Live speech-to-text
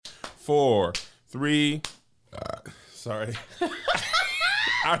4, 3. Sorry.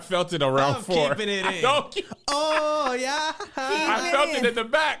 I felt it around 4. Keeping it in. Oh, yeah. I felt it in the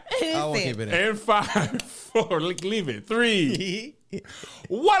back. I won't keep it in. And 5, 4. Leave it. 3.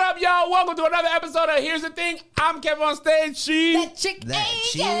 What up, y'all? Welcome to another episode of Here's the Thing. I'm Kevin on stage. That chick.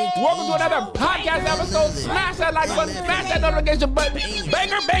 Welcome to another podcast episode. Smash that like button. Smash that notification button.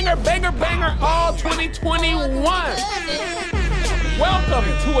 Banger, banger, banger, banger. All 2021. Welcome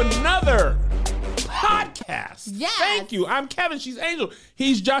to another podcast. Yes. Thank you. I'm Kevin. She's Angel.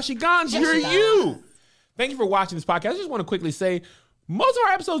 He's Joshy Gons. You're you. Thank you for watching this podcast. I just want to quickly say, most of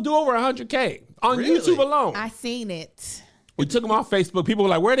our episodes do over 100K on YouTube alone. I seen it. We took them off Facebook. People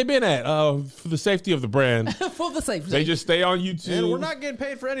were like, where they been at? For the safety of the brand. For the safety. They just stay on YouTube. And we're not getting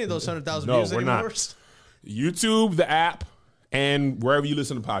paid for any of those 100,000 views anymore. Not. YouTube, the app, and wherever you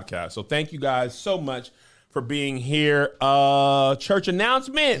listen to podcasts. So thank you guys so much for being here. Church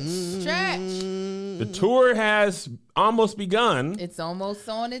announcements. Church. The tour has almost begun. It's almost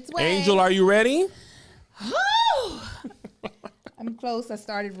on its way. Angel, are you ready? I'm close. I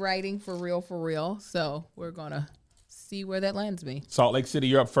started writing for real. So we're going to see where that lands me. Salt Lake City,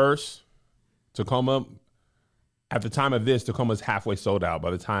 you're up first. Tacoma, at the time of this, Tacoma's halfway sold out.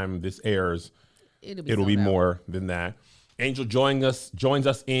 By the time this airs, it'll be more than that. Angel joins us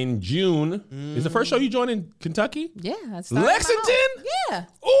in June. Is the first show you join in Kentucky? Yeah. Lexington? Yeah.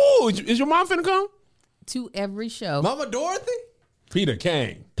 Ooh, is your mom finna come? To every show. Mama Dorothy? Peter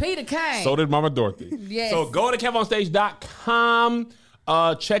Kane. So did Mama Dorothy. Yes. So go to KevOnStage.com.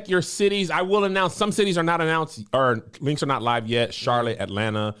 Check your cities. I will announce some cities are not announced or links are not live yet. Charlotte,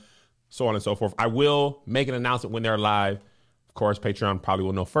 Atlanta, so on and so forth. I will make an announcement when they're live. Of course, Patreon probably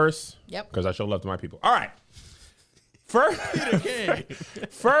will know first. Yep. Because I show love to my people. All right.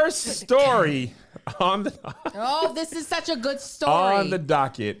 First story on the Oh, this is such a good story. on the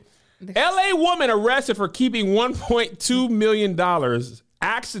docket. LA woman arrested for keeping $1.2 million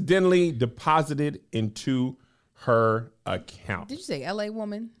accidentally deposited into her account. Did you say LA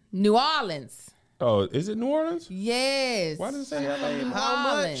woman? New Orleans. Oh, is it New Orleans? Yes. Why did it say LA? New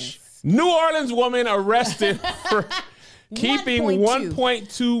How Orleans. much? New Orleans woman arrested for keeping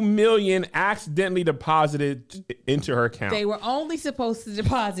 1.2 million accidentally deposited into her account. They were only supposed to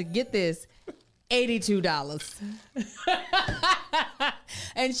deposit, get this, $82.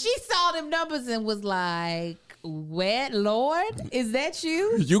 And she saw them numbers and was like, what, Lord? Is that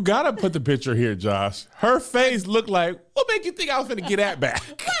you? You gotta put the picture here, Josh. Her face looked like, what make you think I was gonna get that back?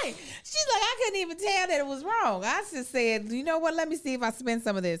 Right. She's like, I couldn't even tell that it was wrong. I just said, you know what? Let me see if I spend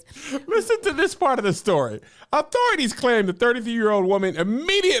some of this. Listen to this part of the story. Authorities claim the 33-year-old woman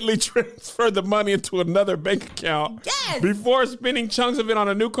immediately transferred the money into another bank account before spending chunks of it on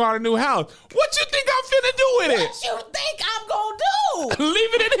a new car and a new house. What you think I'm finna do with it? What you think I'm gonna do?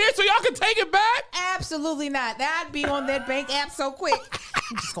 Leave it in here so y'all can take it back? Absolutely not. I'd be on that bank app so quick.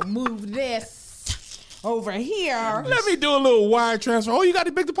 I'm just gonna move this over here. Let me do a little wire transfer. Oh, you got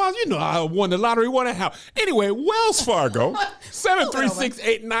the big deposit? You know I won the lottery, won a house. Anyway, Wells Fargo,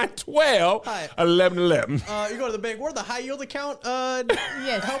 736-892-1111. You go to the bank. Where the high yield account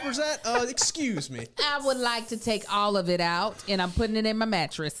helpers at? Excuse me. I would like to take all of it out, and I'm putting it in my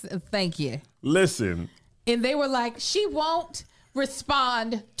mattress. Thank you. Listen. And they were like, she won't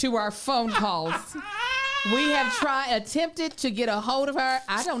respond to our phone calls. We have attempted to get a hold of her.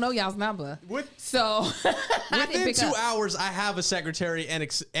 I don't know y'all's number. So within 2 hours, I have a secretary and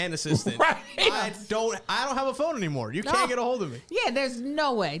assistant. Right. I don't have a phone anymore. You can't get a hold of me. Yeah, there's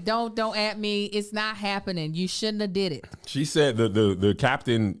no way. Don't at me. It's not happening. You shouldn't have did it. She said the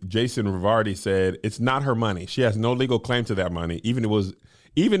captain, Jason Rivardi, said it's not her money. She has no legal claim to that money. Even if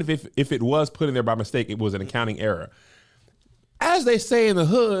it was put in there by mistake, it was an accounting error. As they say in the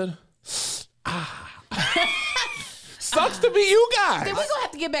hood, sucks to be you guys. Then we're gonna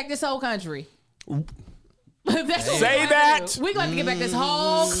have to get back this whole country. Say that. We're gonna have to get back this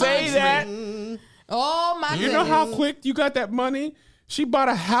whole country. Say that. Oh my goodness. You know how quick you got that money? She bought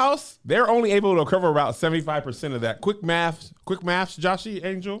a house. They're only able to cover about 75% of that. Quick maths, Joshy,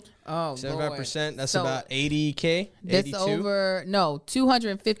 Angel. Oh, 75%. That's about 80K. That's 82? over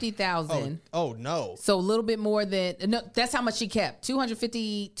 250,000. Oh no. So a little bit more than that's how much she kept.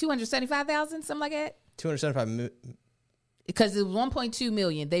 275,000, something like that. 275. Because it was 1.2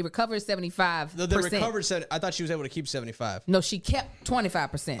 million. They recovered 75%. No, they recovered. I thought she was able to keep 75. No, she kept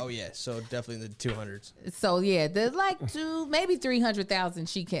 25%. Oh yeah, so definitely in the 200s. So yeah, there's like maybe 300,000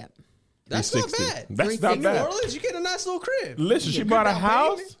 she kept. That's not bad. That's not bad. New Orleans, you get a nice little crib. Listen, she bought a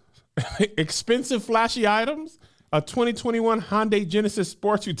house, expensive flashy items, a 2021 Hyundai Genesis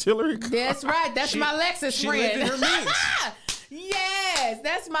sports utility car. That's right. That's my Lexus she friend. lived in her means. Yes. Yes,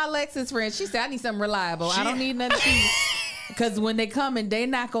 that's my Lexus friend. She said, I need something reliable. I don't need nothing cheap. Because when they come and they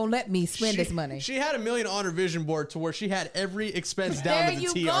not going to let me spend this money. She had $1 million on her vision board to where she had every expense down to the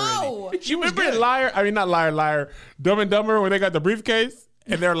T already. You remember Dumb and Dumber, when they got the briefcase?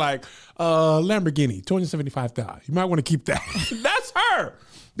 And they're like, Lamborghini, $275,000. You might want to keep that. That's her.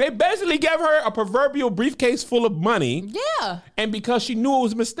 They basically gave her a proverbial briefcase full of money. Yeah. And because she knew it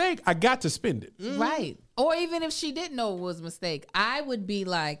was a mistake, I got to spend it. Right. Or even if she didn't know it was a mistake, I would be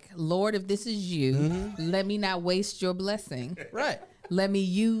like, Lord, if this is you, let me not waste your blessing. Right. Let me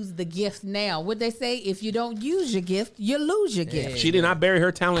use the gift now. What they say, if you don't use your gift, you lose your gift. She did not bury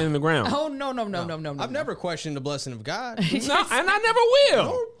her talent in the ground. Oh, no. I've never questioned the blessing of God. No, and I never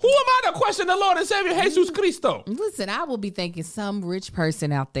will. Who am I to question the Lord and Savior, Jesus Cristo? Listen, I will be thinking some rich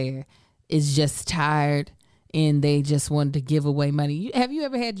person out there is just tired and they just wanted to give away money. Have you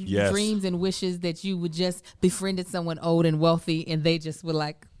ever had dreams and wishes that you would just befriended someone old and wealthy and they just were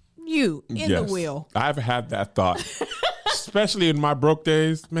like, you in the wheel? I've had that thought. Especially in my broke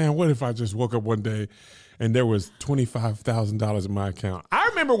days. Man, what if I just woke up one day and there was $25,000 in my account? I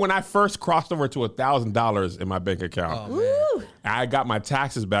remember when I first crossed over to $1,000 in my bank account. Oh, I got my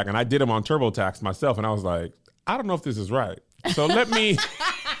taxes back and I did them on TurboTax myself. And I was like, I don't know if this is right. So let me...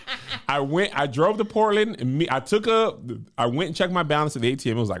 I drove to Portland and I went and checked my balance at the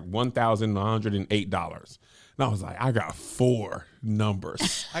ATM. It was like $1,108. And I was like, I got 4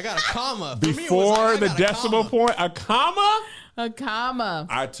 numbers. I got a comma. Before the decimal point, a comma? A comma.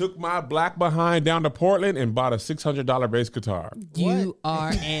 I took my black behind down to Portland and bought a $600 bass guitar. You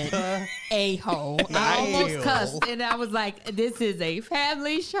are an a-hole. I almost cussed, and I was like, this is a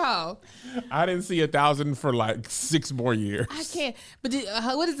family show. I didn't see 1,000 for like 6 more years. I can't. But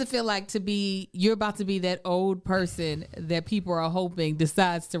what does it feel like to be, you're about to be that old person that people are hoping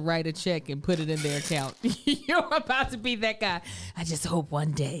decides to write a check and put it in their account? You're about to be that guy. I just hope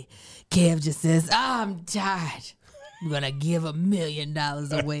one day Kev just says, I'm tired. I'm going to give $1 million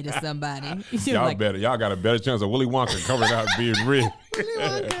away to somebody. Y'all got a better chance of Willy Wonka coming out being rich.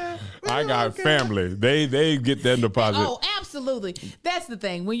 I got family. They get that deposit. Oh, absolutely. That's the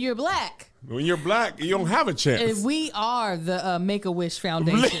thing. When you're black. When you're black, you don't have a chance. And we are the Make-A-Wish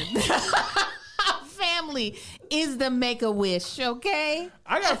Foundation. Our family is the Make-A-Wish, okay?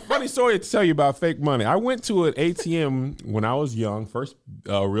 I got a funny story to tell you about fake money. I went to an ATM when I was young. First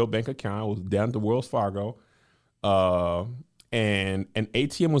real bank account. I was down at the Wells Fargo. And an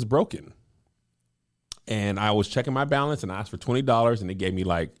ATM was broken. And I was checking my balance and I asked for $20 and they gave me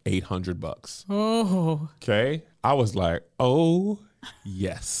like $800. Oh. Okay. I was like, oh,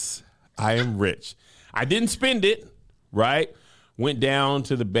 yes, I am rich. I didn't spend it, right? Went down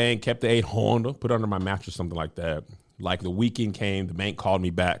to the bank, kept the $800, put it under my mattress, something like that. Like the weekend came, the bank called me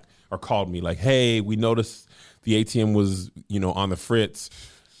back or called me like, hey, we noticed the ATM was, on the fritz.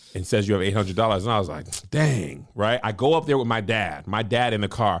 And says you have $800. And I was like, dang, right? I go up there with my dad in the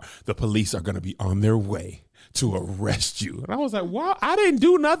car. The police are going to be on their way to arrest you. And I was like, wow, I didn't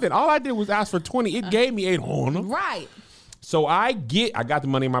do nothing. All I did was ask for 20. It gave me $800. Right. So I got the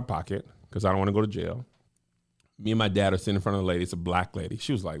money in my pocket because I don't want to go to jail. Me and my dad are sitting in front of the lady. It's a black lady.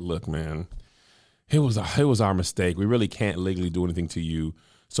 She was like, look, man, it was our mistake. We really can't legally do anything to you.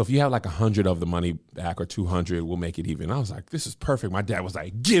 So if you have like 100 of the money back or 200, we'll make it even. I was like, this is perfect. My dad was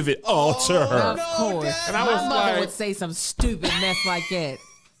like, give it all to her. Of course. Dad. And I was my mother would say some stupid mess like that.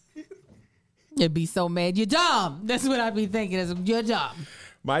 You'd be so mad. You're dumb. That's what I'd be thinking. You're dumb.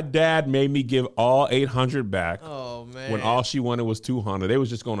 My dad made me give all 800 back. Oh, man. When all she wanted was 200. They was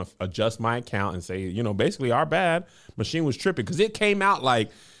just going to adjust my account and say, basically our bad. Machine was tripping because it came out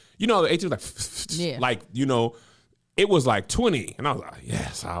like, the ATM was like, it was like 20. And I was like,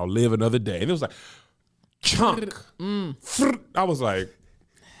 yes, I'll live another day. And it was like, chunk. I was like,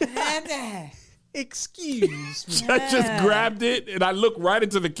 excuse me. I just grabbed it and I looked right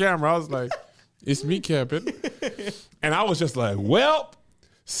into the camera. I was like, it's me, Captain. And I was just like, well,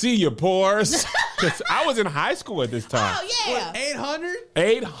 see you, pores. Because I was in high school at this time. Oh, yeah. What, 800?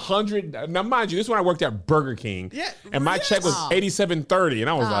 800. Now, mind you, this is when I worked at Burger King. Yeah. And my check was $87.30. And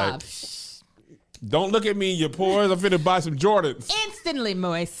I was like, don't look at me, you pores. I'm finna buy some Jordans. Instantly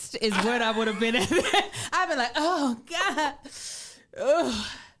moist is what I would have been at. I've been like, oh, God.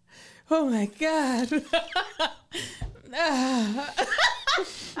 Oh my God.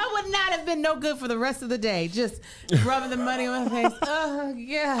 I would not have been no good for the rest of the day. Just rubbing the money on my face. Oh,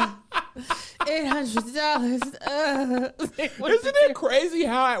 God. $800. Isn't it crazy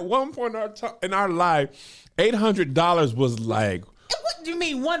how at one point in our life, $800 was like, You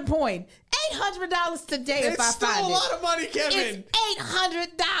mean 1 point? $800 today if I find it. It's still a lot of money, Kevin. It's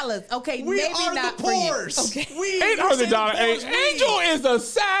 $800. Okay, We maybe are not the for you. poors. Okay. $800. Angel is a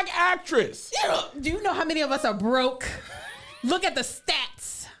SAG actress. Do you know how many of us are broke? Look at the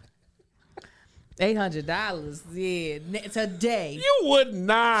stats. $800, yeah, today. You would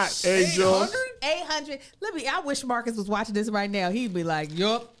not, Angel. 800. I wish Marcus was watching this right now. He'd be like,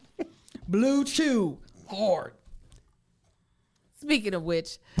 yup, Blue Chew, hard. Speaking of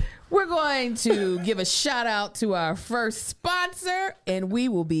which, we're going to give a shout out to our first sponsor, and we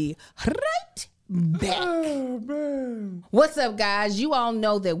will be right back. Oh, man. What's up, guys? You all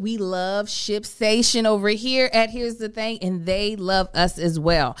know that we love ShipStation over here at Here's the Thing, and they love us as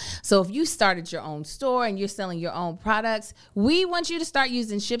well. So if you started your own store and you're selling your own products, we want you to start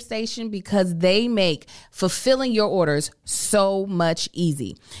using ShipStation because they make fulfilling your orders so much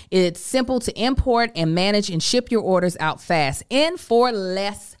easy. It's simple to import and manage and ship your orders out fast and for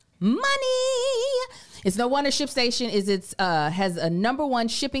less money. It's no wonder ShipStation has a #1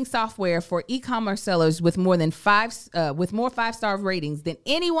 shipping software for e-commerce sellers with more 5-star ratings than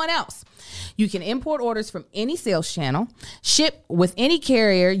anyone else. You can import orders from any sales channel, ship with any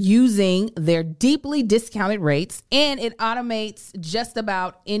carrier using their deeply discounted rates, and it automates just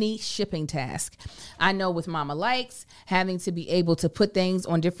about any shipping task. I know with Mama Likes, having to be able to put things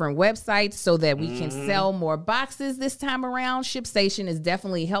on different websites so that we can sell more boxes this time around, ShipStation is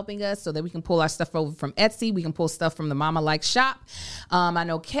definitely helping us so that we can pull our stuff over from Etsy. We can pull stuff from the Mama Likes shop. I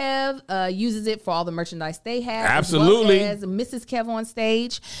know Kev uses it for all the merchandise they have. Absolutely. As well as Mrs. Kev on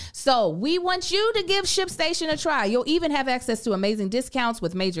stage. So we want you to give ShipStation a try. You'll even have access to amazing discounts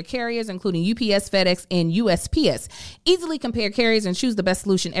with major carriers, including UPS, FedEx, and USPS. Easily compare carriers and choose the best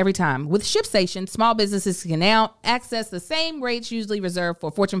solution every time. With ShipStation, small businesses can now access the same rates usually reserved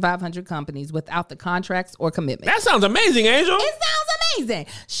for Fortune 500 companies without the contracts or commitments. That sounds amazing, Angel. It sounds amazing.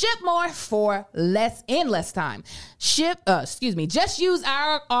 Ship more for less in less time. Just use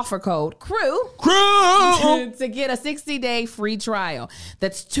our offer code CREW to get a 60-day free trial.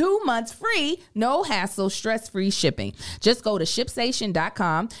 That's 2 months free, no hassle, stress-free shipping. Just go to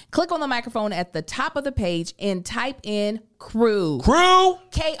ShipStation.com, click on the microphone at the top of the page, and type in CREW. CREW.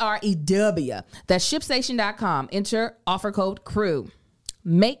 KREW. That's ShipStation.com. Enter offer code CREW.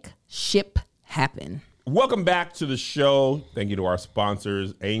 Make ship happen. Welcome back to the show. Thank you to our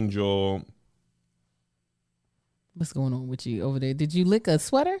sponsors, Angel. What's going on with you over there? Did you lick a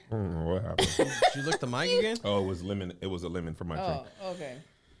sweater? I don't know what happened. Did you lick the mic again? Oh, it was lemon. It was a lemon for my drink. Oh, okay.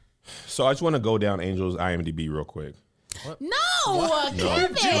 So I just want to go down Angel's IMDb real quick. No, No,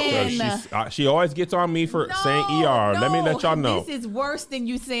 Kevin. because she always gets on me for saying ER. Let me let y'all know. This is worse than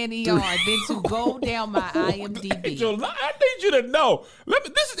you saying ER than to go down my IMDb. Angel, I need you to know.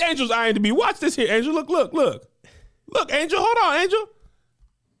 This is Angel's IMDb. Watch this here, Angel. Look. Look, Angel. Hold on, Angel.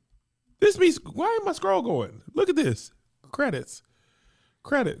 This means, why ain't my scroll going? Look at this. Credits.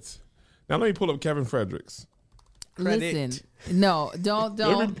 Now let me pull up Kevin Fredericks. Listen, no, don't.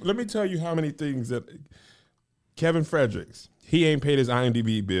 Let me tell you how many things that Kevin Fredericks, he ain't paid his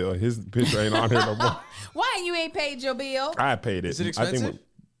IMDb bill. His picture ain't on here no more. Why you ain't paid your bill? I paid it. Is it expensive?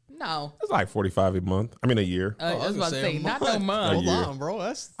 No. It's like $45 a month. I mean, a year. I was about to say, not no month. Hold on,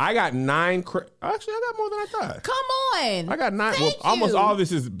 bro. I got 9. Actually, I got more than I thought. Come on. I got 9. Thank almost you. all of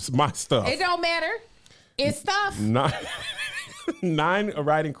this is my stuff. It don't matter. It's stuff. 9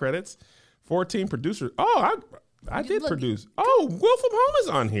 writing credits, 14 producers. Oh, I did Look, produce. Oh, Will from Home is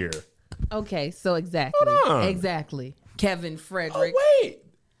on here. Okay, so exactly. Hold on. Exactly. Kevin Frederick. Oh, wait.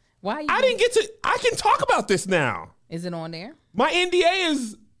 Why you I didn't get to. I can talk about this now. Is it on there? My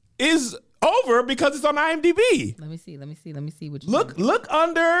NDA is over because it's on IMDb. Let me see what you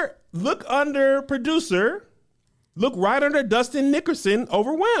Look under producer. Look right under Dustin Nickerson,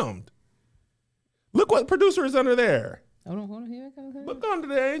 Overwhelmed. Look what producer is under there. Hold on. Here it comes. Look under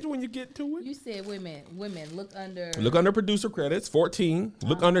there, Angel, when you get to it. You said women. Look under. Look under producer credits, 14.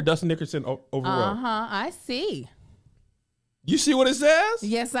 Look under Dustin Nickerson, Overwhelmed. I see. You see what it says?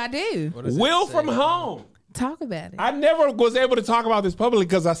 Yes, I do. Will from Home. Talk about it. I never was able to talk about this publicly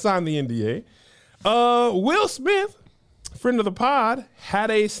because I signed the NDA. Will Smith, friend of the pod,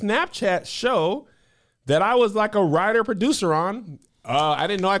 had a Snapchat show that I was like a writer producer on. I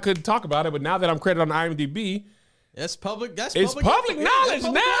didn't know I could talk about it, but now that I'm credited on IMDb, it's public knowledge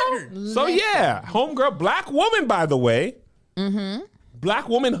now. So yeah, homegirl, black woman, by the way. Mm-hmm. Black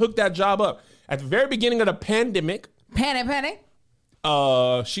woman hooked that job up at the very beginning of the pandemic. Penny.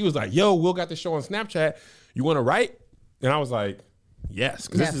 She was like, "Yo, Will got this show on Snapchat. You want to write?" And I was like, "Yes,"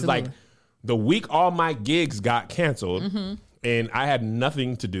 because this is like the week all my gigs got canceled, and I had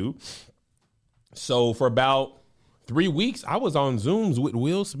nothing to do. So for about 3 weeks, I was on Zooms with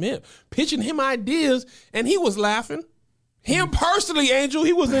Will Smith, pitching him ideas, and he was laughing. Him personally, Angel,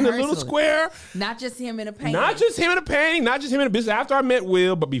 he was in a little square. Not just him in a painting. Not just him in a painting, not just him in a business. After I met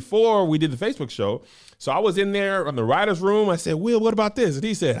Will, but before we did the Facebook show, so I was in there on the writer's room. I said, Will, what about this? And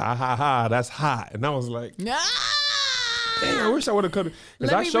he said, ha, ha, ha, that's hot. And I was like, dang, I wish I would have cut it.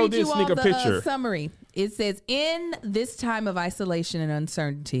 Because I showed this sneaker picture. Summary. It says, in this time of isolation and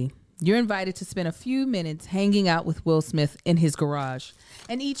uncertainty, you're invited to spend a few minutes hanging out with Will Smith in his garage.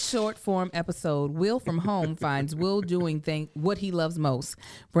 In each short-form episode, Will from home finds Will doing what he loves most,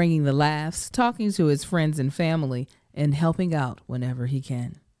 bringing the laughs, talking to his friends and family, and helping out whenever he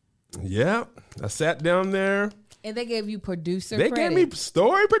can. Yeah, I sat down there. And they gave you producer credit. They gave me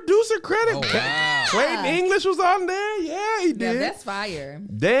story producer credit. Oh, wow. Clayton English was on there. Yeah, he did. Yeah, that's fire.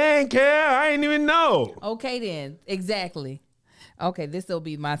 Dang, care. I ain't even know. Okay, then. Exactly. Okay, this will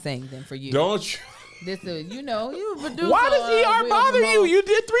be my thing then for you. Don't you? This is, you producer. Why does ER bother you? You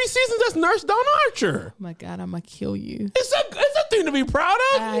did 3 seasons as Nurse Dawn Archer. Oh my God, I'm going to kill you. It's a thing to be proud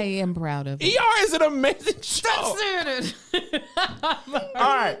of. I am proud of it. ER is an amazing show. That's it. All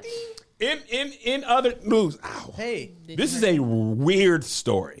right. In other news, Hey, this is a weird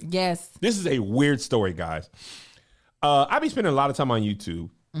story. Yes. This is a weird story, guys. I be spending a lot of time on YouTube,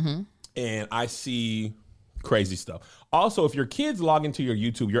 and I see crazy stuff. Also, if your kids log into your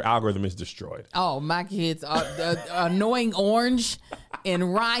YouTube, your algorithm is destroyed. Oh, my kids are annoying Orange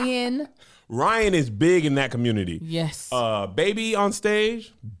and Ryan. Ryan is big in that community. Yes. Baby on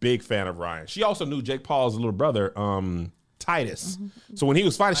stage, big fan of Ryan. She also knew Jake Paul's little brother, Titus. So when he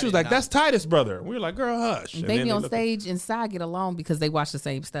was fighting, she was like, that's Titus' brother. And we were like, girl, hush. And Baby on stage and Sai get along because they watch the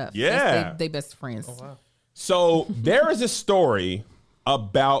same stuff. Yeah. They best friends. Oh, wow. So there is a story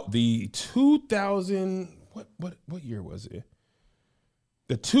about the 2000, what year was it?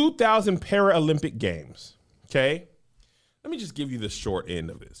 The 2000 Paralympic Games. Okay. Let me just give you the short end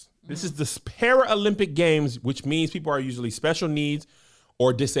of this. This is the Paralympic Games, which means people are usually special needs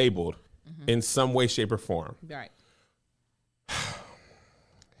or disabled in some way, shape, or form. Right.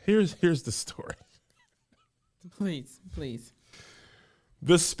 Here's the story. Please.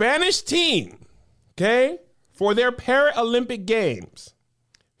 The Spanish team, okay, for their Paralympic Games,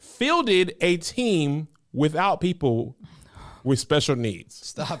 fielded a team without people with special needs.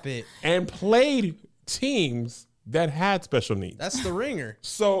 Stop it. And played teams that had special needs. That's the ringer.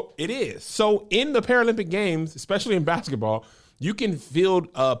 So it is. So in the Paralympic Games, especially in basketball, you can field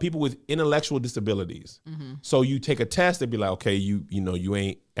people with intellectual disabilities. So you take a test, they'd be like, okay, you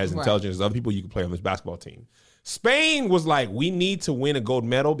ain't as intelligent as other people. You can play on this basketball team. Spain was like, we need to win a gold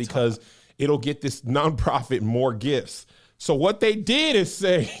medal because it'll get this nonprofit more gifts. So what they did is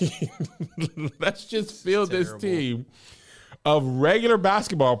say, let's just field this team of regular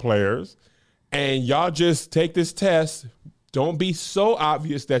basketball players, and y'all just take this test. Don't be so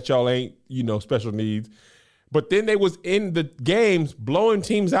obvious that y'all ain't, special needs. But then they was in the games blowing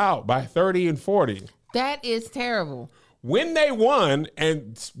teams out by 30 and 40. That is terrible. When they won,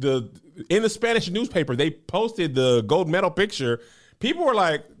 and in the Spanish newspaper, they posted the gold medal picture. People were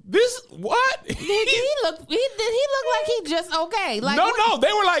like, "This what?" He looked like he just okay. Like no,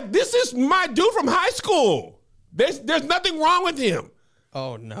 they were like, "This is my dude from high school. There's nothing wrong with him."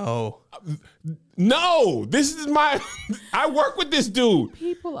 Oh no. No, this is I work with this dude.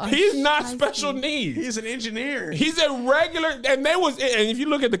 He's not special needs. He's an engineer. He's a regular, and if you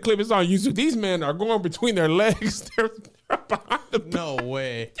look at the clip, it's on YouTube. These men are going between their legs. They're behind the No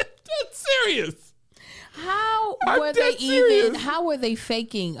way. That's serious. How were they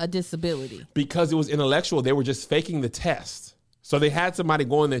faking a disability? Because it was intellectual. They were just faking the test. So they had somebody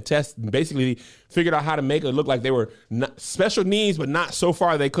go in their test and basically figured out how to make it look like they were special needs, but not so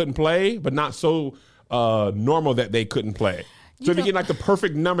far they couldn't play, but not so normal that they couldn't play. So if you get like the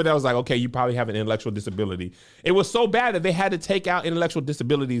perfect number, that was like, okay, you probably have an intellectual disability. It was so bad that they had to take out intellectual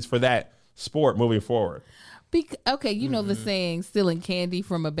disabilities for that sport moving forward. The saying, stealing candy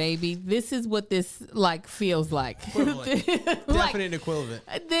from a baby. This is what this feels like. Definite equivalent.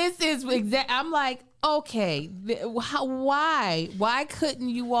 This is I'm like, okay, why couldn't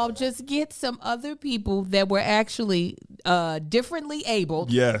you all just get some other people that were actually differently abled?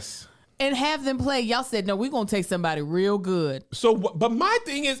 Yes. And have them play. Y'all said, no, we're going to take somebody real good. So, but my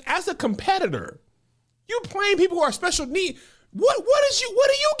thing is, as a competitor, you playing people who are special needs. What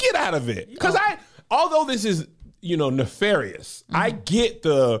do you get out of it? Because although this is, nefarious, I get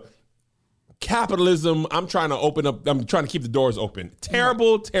the capitalism. I'm trying to keep the doors open.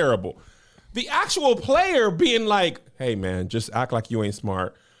 Terrible. The actual player being like, hey man, just act like you ain't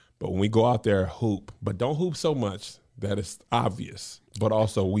smart. But when we go out there, hoop. But don't hoop so much that it's obvious. But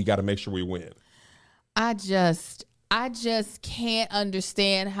also we got to make sure we win. I just can't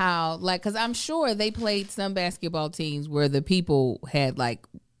understand how, like, because I'm sure they played some basketball teams where the people had like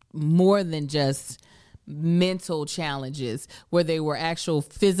more than just mental challenges, where they were actual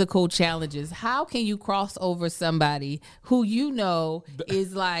physical challenges. How can you cross over somebody who you know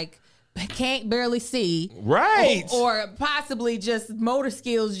is like can't barely see, right, or possibly just motor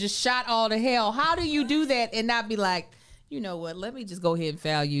skills just shot all to hell? How do you do that and not be like, you know what, let me just go ahead and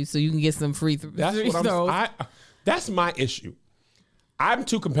foul you so you can get some free throws? That's my issue. I'm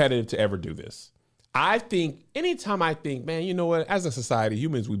too competitive to ever do this. I think anytime I think, man, you know what, as a society,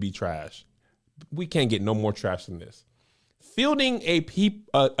 humans would be trash. We can't get no more trash than this. Fielding a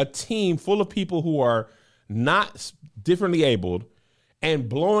team full of people who are not differently abled and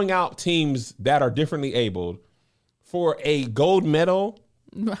blowing out teams that are differently abled for a gold medal.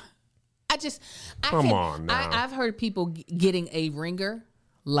 Come on now. I've heard people getting a ringer,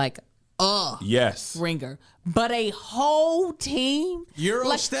 like yes, ringer, but a whole team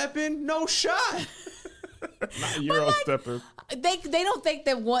Euro stepping, no shot. Not Euro stepping. They don't think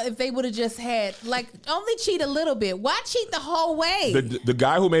that if they would have just had like only cheat a little bit, why cheat the whole way? The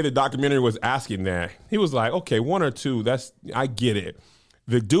guy who made the documentary was asking that. He was like, okay, 1 or 2, I get it.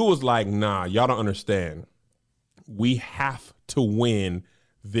 The dude was like, nah, y'all don't understand. We have to win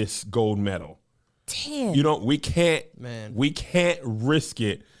this gold medal. 10. We can't risk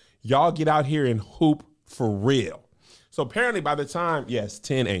it. Y'all get out here and hoop for real. So apparently by the time,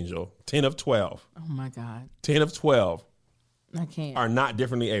 10, Angel, 10 of 12. Oh my God. 10 of 12 I can't. are not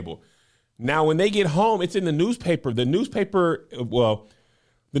differently able. Now, when they get home, it's in the newspaper. The newspaper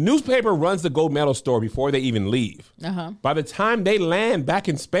runs the gold medal store before they even leave. Uh-huh. By the time they land back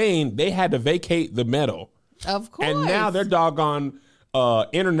in Spain, they had to vacate the medal. Of course. And now they're doggone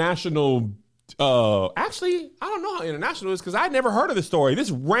international. Actually, I don't know how international is because I never heard of the story. This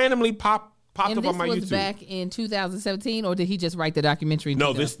randomly popped up on my YouTube. And this was back in 2017, or did he just write the documentary?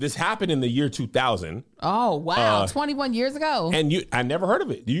 No, this happened in the year 2000. Oh, wow. 21 years ago. And I never heard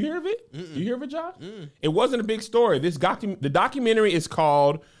of it. Do you hear of it? Mm-mm. Do you hear of it, Josh? It wasn't a big story. The documentary is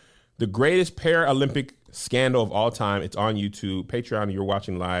called The Greatest Paralympic Scandal of All Time. It's on YouTube. Patreon, you're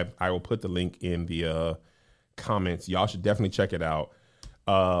watching live. I will put the link in the comments. Y'all should definitely check it out.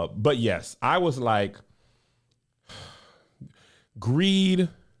 But yes, I was like, greed,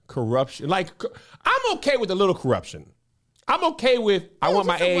 corruption. Like, I'm okay with a little corruption. I'm okay with, I want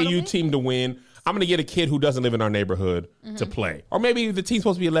my AAU team to win. I'm going to get a kid who doesn't live in our neighborhood to play. Or maybe the team's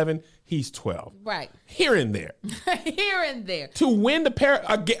supposed to be 11. He's 12. Right. Here and there. Here and there. To win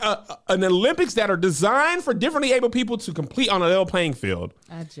an Olympics that are designed for differently able people to compete on a level playing field.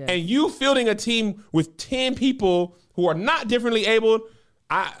 And you fielding a team with 10 people who are not differently abled.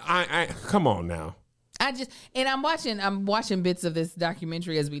 I come on now. I'm watching bits of this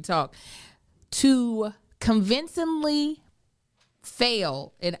documentary as we talk. To convincingly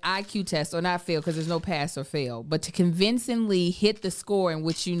fail an IQ test, or not fail because there's no pass or fail, but to convincingly hit the score in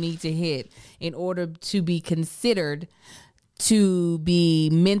which you need to hit in order to be considered to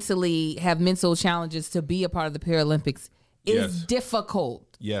be have mental challenges to be a part of the Paralympics is difficult.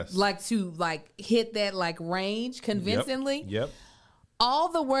 Yes. Like to hit that range convincingly. Yep. All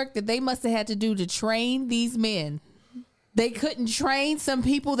the work that they must have had to do to train these men. They couldn't train some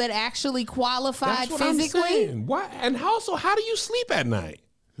people that actually qualified physically. Why? And also, how do you sleep at night?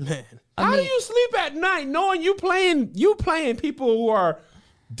 Man, How do you sleep at night knowing you playing people who are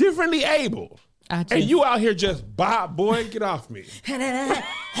differently able, and you out here just boy, get off me.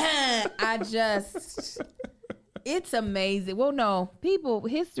 It's amazing. Well, no,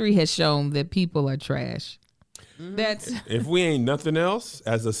 history has shown that people are trash. That's if we ain't nothing else,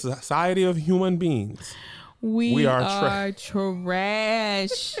 as a society of human beings. We are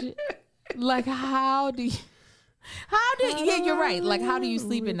trash. Like, how do you, you're right. Like, how do you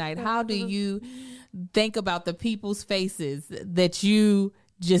sleep at night? How do you think about the people's faces that you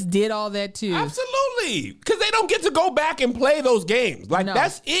just did all that to? Absolutely. Because they don't get to go back and play those games.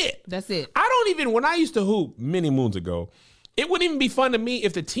 That's it. That's it. When I used to hoop many moons ago, it wouldn't even be fun to me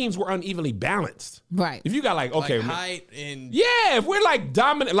if the teams were unevenly balanced. Right. If you got height and... Yeah, if we're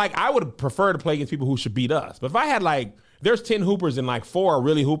dominant, I would prefer to play against people who should beat us. But if I had there's 10 hoopers and 4 are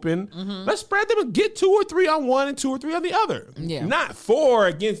really hooping, let's spread them and get 2 or 3 on one and 2 or 3 on the other. Yeah. Not 4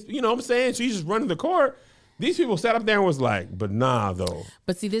 against, you know what I'm saying? So you just run the court. These people sat up there and was but nah, though.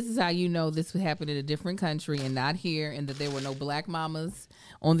 But see, this is how you know this would happen in a different country and not here, and that there were no black mamas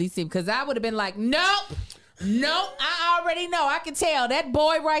on these teams. Because I would have been nope. Nope, I already know. I can tell that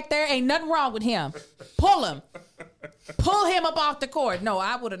boy right there ain't nothing wrong with him. Pull him. Pull him up off the court. No,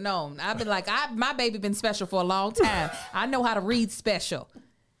 I would have known. I've been my baby been special for a long time. I know how to read special.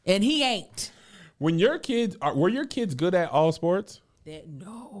 And he ain't. When your kids were your kids good at all sports?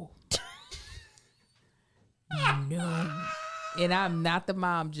 No. No. And I'm not the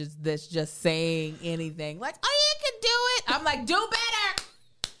mom that's just saying anything like, oh, you can do it. I'm like, do better.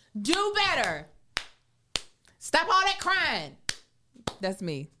 Do better. Stop all that crying. That's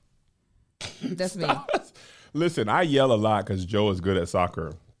me. That's me. Listen, I yell a lot because Joe is good at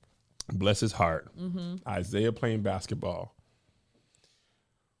soccer. Bless his heart. Isaiah playing basketball.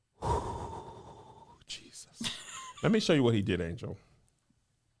 Jesus. Let me show you what he did, Angel.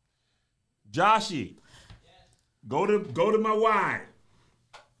 Joshy, go to my wine.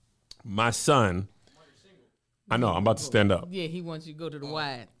 My son. I know, I'm about to stand up. Yeah, he wants you to go to the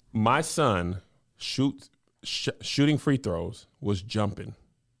wide. My son shooting free throws was jumping.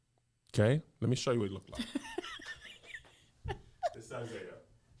 Okay? Let me show you what he looked like. This is Isaiah.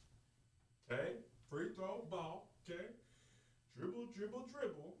 Okay? Free throw, ball. Okay? Dribble, dribble,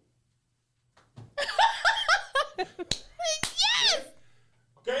 dribble. Yes!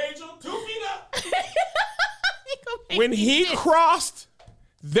 Okay, Angel, 2 feet up. When he crossed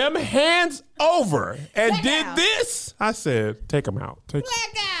them hands over and did this, I said, take him out. Black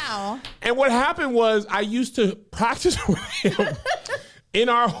out. And what happened was I used to practice with him in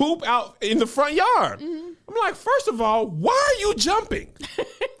our hoop out in the front yard. I'm like, first of all, why are you jumping?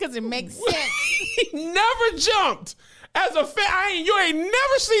 Because it makes sense. He never jumped. As a fan, you ain't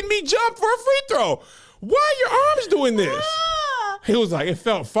never seen me jump for a free throw. Why are your arms doing this? He was like, it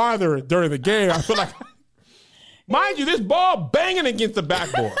felt farther during the game. I feel like, mind you, this ball banging against the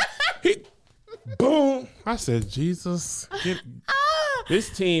backboard. Boom. I said, Jesus. This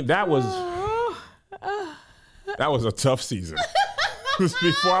team, that was a tough season.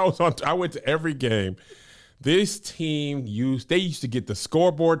 Before I went to every game. This team used to get the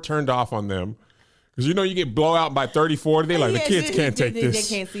scoreboard turned off on them. Because you get blow out by 30, 40. They like, the kids can't take this.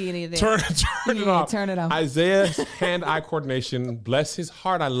 They can't see anything. Turn it off. Turn it off. Isaiah's hand-eye coordination, bless his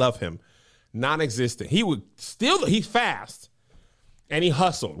heart, I love him. Non-existent. He's fast. And he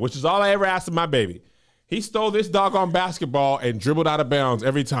hustled, which is all I ever asked of my baby. He stole this doggone basketball and dribbled out of bounds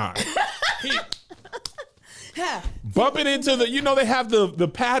every time. Bumping into they have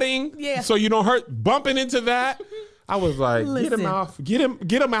the padding so you don't hurt. Bumping into that. I was like, get him off. Get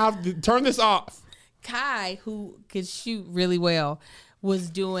him out. Turn this off. Kai, who could shoot really well,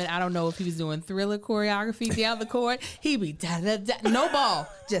 was doing, I don't know if he was doing Thriller choreography down the court. He'd be no ball,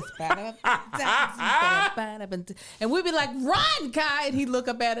 just and we'd be like, run, Kai, and he'd look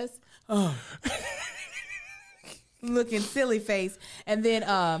up at us, looking silly face, and then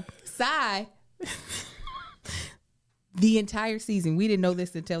Sai. The entire season, we didn't know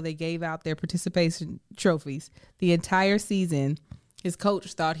this until they gave out their participation trophies. The entire season, his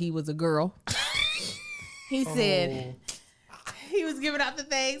coach thought he was a girl. He said, he was giving out the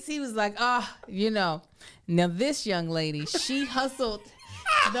things. He was like, now this young lady, she hustled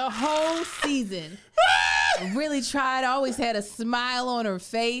the whole season. Really tried, always had a smile on her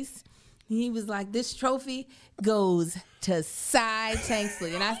face. He was like, this trophy goes to Cy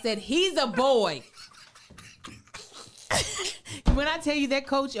Tanksley. And I said, he's a boy. When I tell you that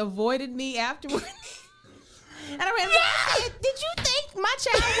coach avoided me afterwards, and I ran, did you think my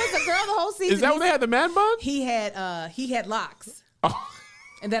child was a girl the whole season? Is that when they had the man bun? He had locks. Oh.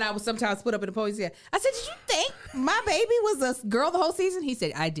 And then I would sometimes put up in a ponytail. I said, did you think my baby was a girl the whole season? He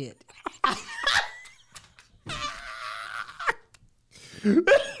said, I did. Look,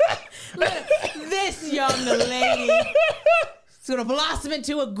 this young lady is going to blossom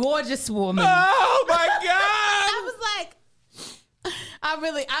into a gorgeous woman. Oh, my God. I was like, I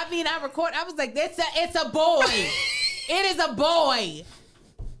was like, it's a boy. It is a boy.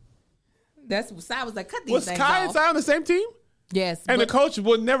 That's what I was like, cut these things off. Was Kai and Sai on the same team? Yes. And the coach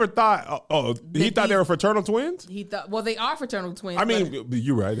would never thought, he thought they were fraternal twins? He thought, well, they are fraternal twins. I mean,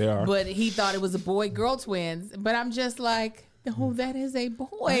 you're right, they are. But he thought it was a boy-girl twins. But I'm just like, oh, that is a boy.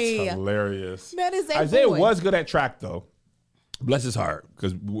 That's hilarious. That is a Isaiah boy. was good at track, though. Bless his heart,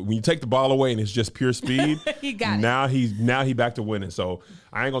 because when you take the ball away and it's just pure speed, he got now he back to winning. So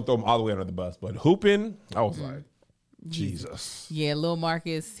I ain't gonna throw him all the way under the bus, but hooping, I was like, Jesus. Yeah, Lil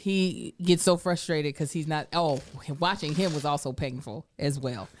Marcus, he gets so frustrated because he's not. Oh, watching him was also painful as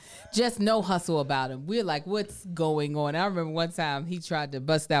well. Just no hustle about him. We're like, what's going on? I remember one time he tried to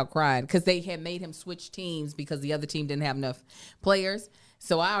bust out crying because they had made him switch teams because the other team didn't have enough players.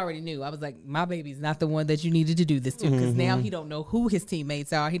 So I already knew. I was like, my baby's not the one that you needed to do this to, because now he don't know who his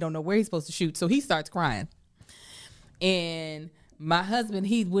teammates are. He don't know where he's supposed to shoot. So he starts crying. And My husband,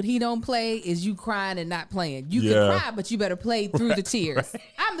 what he don't play is you crying and not playing. You can cry, but you better play through the tears.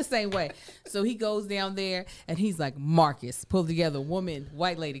 I'm the same way. So he goes down there and he's like, Marcus, pull together. Woman,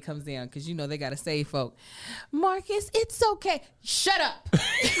 white lady comes down because you know they got to save folk. Marcus, it's okay. Shut up.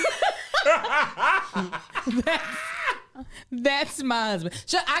 That's my husband.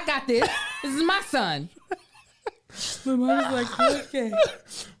 I got this. This is my son. My mom's like, okay.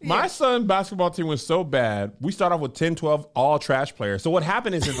 My son's basketball team was so bad. We start off with 10, 12 all trash players. So what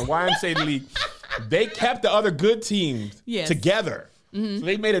happened is in the YMCA league, they kept the other good teams together. Mm-hmm. So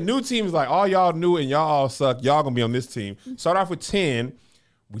they made a new team. It's like, all y'all new and y'all all suck. Y'all gonna be on this team. Start off with 10.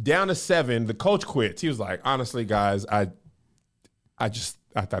 We down to 7. The coach quits. He was like, honestly, guys, I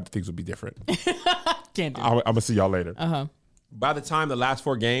thought things would be different. Can't do it. I'm gonna see y'all later. Uh-huh. By the time the last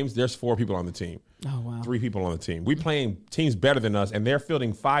 4 games, there's 4 people on the team. Oh, wow. 3 people on the team. We playing teams better than us, and they're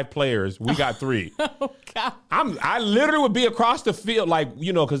fielding 5 players. We got 3. Oh, God. I literally would be across the field, like,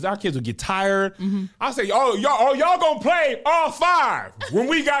 you know, because our kids would get tired. Mm-hmm. I say, y'all gonna play all 5 when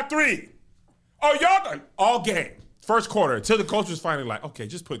we got 3. Oh, y'all all game. First quarter, till the coach was finally like, okay,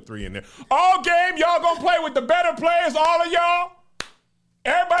 just put 3 in there. All game, y'all gonna play with the better players, all of y'all?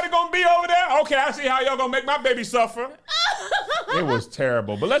 Everybody gonna be over there? Okay, I see how y'all gonna make my baby suffer. It was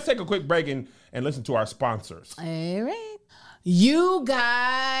terrible. But let's take a quick break and listen to our sponsors. All right. You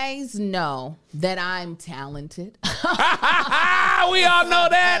guys know that I'm talented. We all know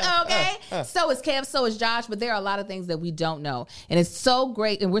that. Okay. So is Kev, so is Josh, but there are a lot of things that we don't know. And it's so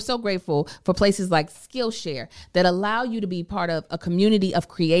great, and we're so grateful for places like Skillshare that allow you to be part of a community of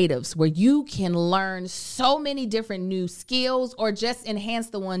creatives where you can learn so many different new skills or just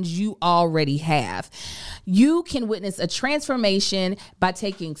enhance the ones you already have. You can witness a transformation by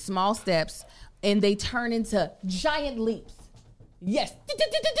taking small steps, and they turn into giant leaps. Yes.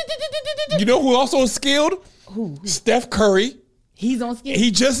 You know who also is skilled? Who? Steph Curry. He's on skill. He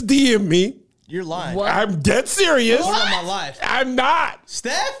just DM'd me. You're lying. What? I'm dead serious. What? On my life. I'm not.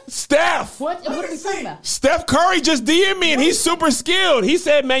 Steph? What are we talking about? Steph Curry just DM'd me, and he's super skilled. He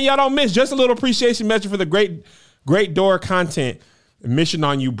said, man, y'all don't miss. Just a little appreciation message for the great door content. Mission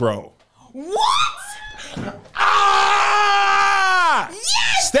on you, bro. What? Yes!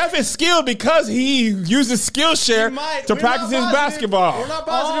 Steph is skilled because he uses Skillshare to practice his basketball. We're not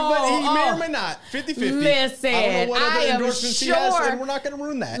positive, but he may or may not. 50-50. Listen, I don't know what other endorsements sure, he has, and we're not going to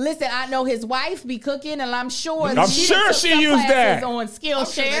ruin that. Listen, I know his wife be cooking, and I'm sure she used that on Skillshare. I'm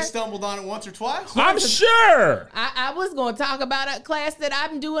sure they stumbled on it once or twice. I'm sure. I was going to talk about a class that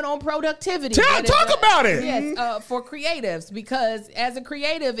I'm doing on productivity. Talk about it. Yes, for creatives, because as a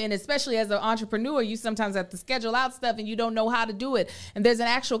creative and especially as an entrepreneur, you sometimes have to schedule out stuff and you don't know how to do it. And there's an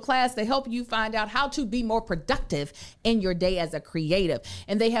actual class to help you find out how to be more productive in your day as a creative.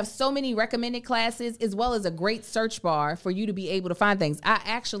 And they have so many recommended classes as well as a great search bar for you to be able to find things. I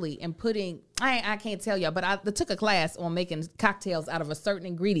actually am I can't tell y'all, but I took a class on making cocktails out of a certain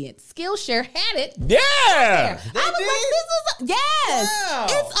ingredient. Skillshare had it. Yeah. I was like, this is, yes. Wow.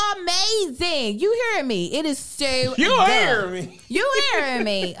 It's amazing. You hearing me? It is so You hearing me? You hearing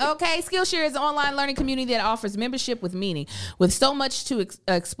me? Okay. Skillshare is an online learning community that offers membership with meaning. With so much to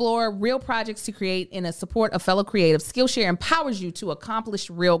explore, real projects to create, and a support of fellow creatives, Skillshare empowers you to accomplish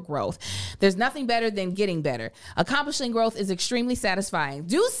real growth. There's nothing better than getting better. Accomplishing growth is extremely satisfying.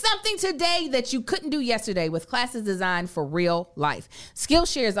 Do something today that you couldn't do yesterday with classes designed for real life.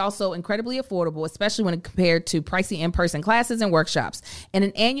 Skillshare is also incredibly affordable, especially when compared to pricey in-person classes and workshops. And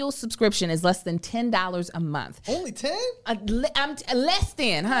an annual subscription is less than $10 a month. Only 10? I'm less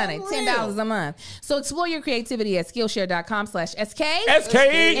than, honey, $10 a month. So explore your creativity at Skillshare.com/SK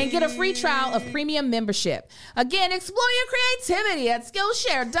and get a free trial of premium membership. Again, explore your creativity at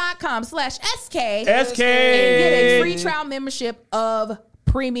Skillshare.com/SK and get a free trial membership of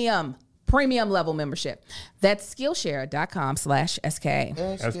premium level membership. That's Skillshare.com/SK.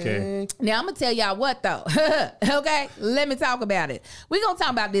 Now I'm gonna tell y'all what though. Okay, let me talk about it. We're gonna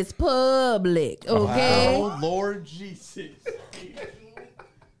talk about this public. Okay. Oh Lord Jesus.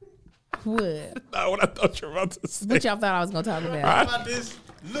 What? Not what I thought you were about to say. What y'all thought I was gonna talk about? How about this?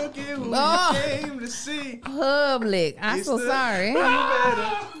 Look at who you came to see. Public. I'm so sorry.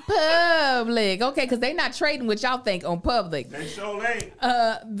 Public. Okay, because they not trading what y'all think on public. They sure ain't.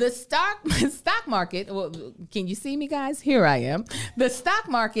 The stock market, well, can you see me, guys? Here I am. The stock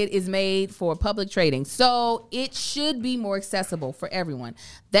market is made for public trading, so it should be more accessible for everyone.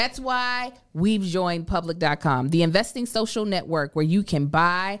 That's why we've joined public.com, the investing social network where you can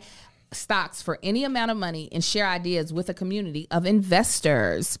buy stocks for any amount of money and share ideas with a community of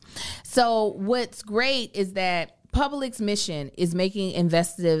investors. So what's great is that Public's mission is making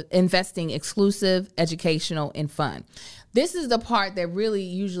investing exclusive, educational, and fun. This is the part that really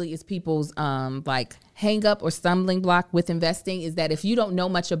usually is people's like hang up or stumbling block with investing, is that if you don't know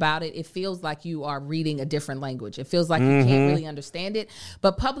much about it, it feels like you are reading a different language. It feels like you can't really understand it.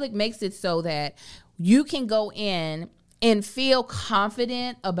 But Public makes it so that you can go in and feel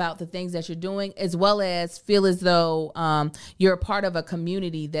confident about the things that you're doing, as well as feel as though you're a part of a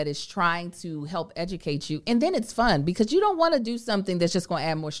community that is trying to help educate you. And then it's fun because you don't want to do something that's just going to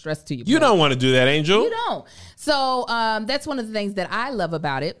add more stress to you. You don't want to do that, Angel. You don't. So that's one of the things that I love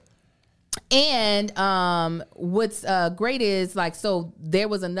about it. And what's great is, like, so there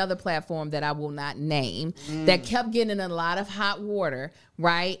was another platform that I will not name that kept getting in a lot of hot water,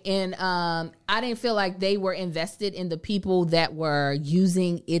 right? And I didn't feel like they were invested in the people that were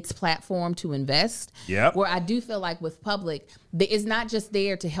using its platform to invest. Yep. Where I do feel like with Public, it's not just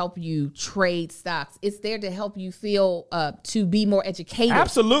there to help you trade stocks. It's there to help you feel to be more educated.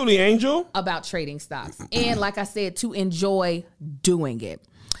 Absolutely, Angel. About trading stocks. And like I said, to enjoy doing it.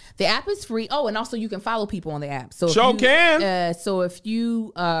 The app is free. Oh, and also you can follow people on the app. So so if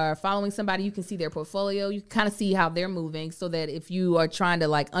you are following somebody, you can see their portfolio. You can kind of see how they're moving, so that if you are trying to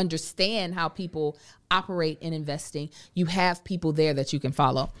like understand how people operate in investing, you have people there that you can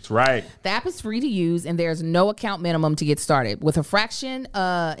follow. That's right. The app is free to use, and there's no account minimum to get started. With a fraction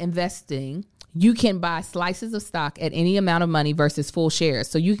investing, you can buy slices of stock at any amount of money versus full shares.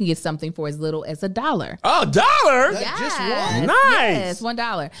 So you can get something for as little as $1. Oh, $1? Yes. Just one? Nice. Yes,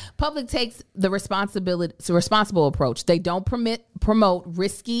 $1. Public takes the responsible approach. They don't promote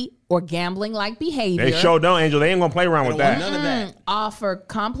risky or gambling-like behavior. They sure don't, Angel. They ain't going to play around with that. None of that. Offer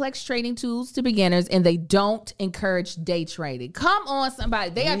complex trading tools to beginners, and they don't encourage day trading. Come on, somebody.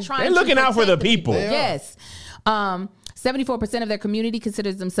 They are trying They're looking out for the people. Yes. 74% of their community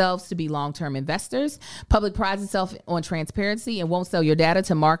considers themselves to be long-term investors. Public prides itself on transparency and won't sell your data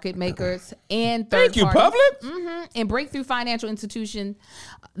to market makers and third Thank you, parties. Public. And breakthrough financial institution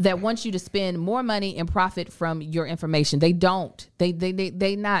that wants you to spend more money and profit from your information. They don't.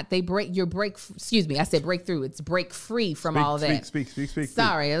 They not. They break your break. Excuse me. I said breakthrough. It's break free from all that. Speak.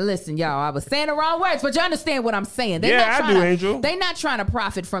 Sorry, listen, y'all. I was saying the wrong words, but you understand what I'm saying. I do, Angel. They're not trying to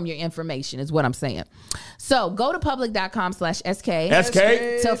profit from your information, is what I'm saying. So go to public.com/SK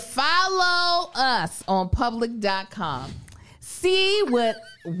to follow us on public.com. See what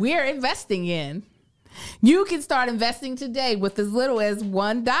we're investing in. You can start investing today with as little as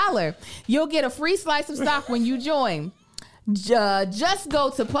 $1. You'll get a free slice of stock when you join. Just go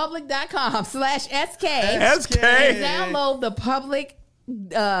to public.com/SK and download the public.com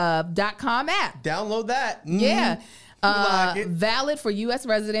app. Download that. Yeah. Like it. Valid for U.S.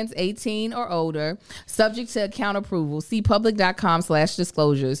 residents 18 or older, subject to account approval. See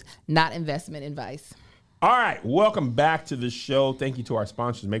public.com/disclosures, not investment advice. All right. Welcome back to the show. Thank you to our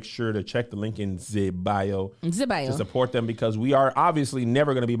sponsors. Make sure to check the link in the bio to support them, because we are obviously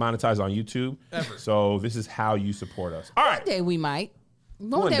never going to be monetized on YouTube. Ever. So this is how you support us. All right. One day we might.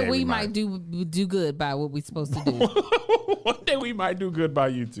 One day we might do good by what we're supposed to do. One day we might do good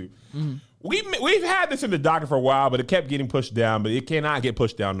by YouTube. Mm-hmm. We've had this in the docket for a while, but it kept getting pushed down, but it cannot get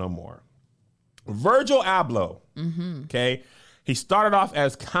pushed down no more. Virgil Abloh, okay? He started off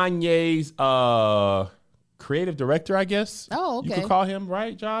as Kanye's creative director, I guess. Oh, okay. You could call him,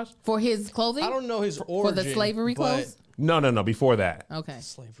 right, Josh? For his clothing? I don't know his origin. For the slavery clothes? No, before that. Okay.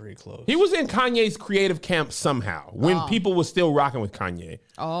 Slavery clothes. He was in Kanye's creative camp somehow when people were still rocking with Kanye.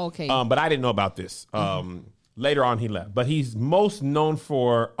 Oh, okay. But I didn't know about this. Later on, he left. But he's most known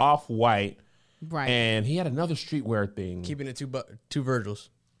for Off-White. Right. And he had another streetwear thing. Keeping it two Virgils.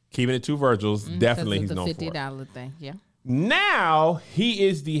 Keeping it two Virgils. Definitely he's known for it. The $50 thing, yeah. Now, he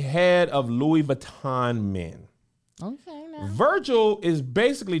is the head of Louis Vuitton Men. Okay, now. Virgil is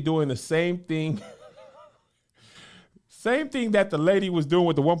basically doing the same thing. Same thing that the lady was doing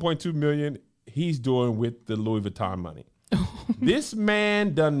with the 1.2 million, he's doing with the Louis Vuitton money. This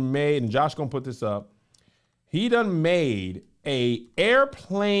man done made, and Josh gonna put this up, he done made a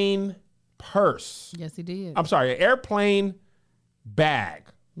airplane purse. Yes, he did. I'm sorry, an airplane bag.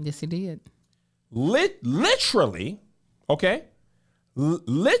 Yes, he did. Literally, okay?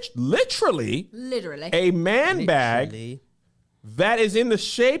 Literally, a man bag that is in the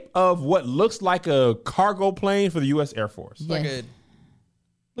shape of what looks like a cargo plane for the U.S. Air Force. Yeah.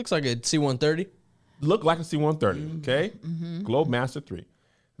 Looks like a C-130. Look like a C-130, okay? Globemaster 3.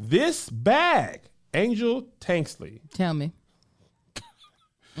 This bag, Angel Tanksley. Tell me.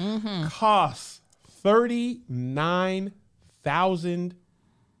 Costs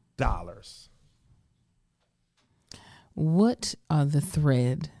 $39,000. What are the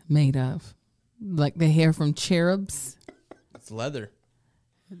thread made of? like the hair from cherubs. It's leather.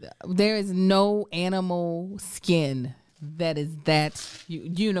 There is no animal skin that is that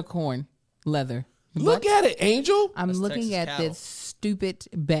unicorn leather. Look at it, Angel. I'm looking Texas at cattle. this stupid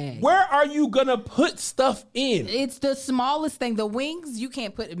bag. Where are you gonna put stuff in? It's the smallest thing. The wings, you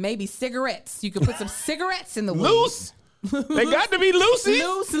can't put maybe cigarettes. You can put some cigarettes in the wings. Loose. They got to be loosey.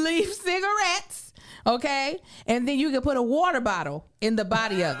 Loose leaf cigarettes. Okay, and then you can put a water bottle in the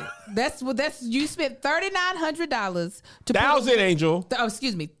body of it. That's you spent $3,900 to Angel.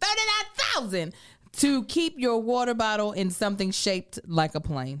 excuse me, $39,000 to keep your water bottle in something shaped like a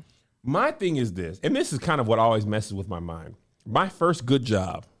plane. My thing is this, and this is kind of what always messes with my mind. My first good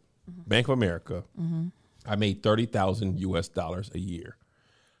job, Bank of America, I made $30,000 US a year.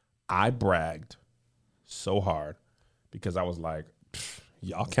 I bragged so hard because I was like,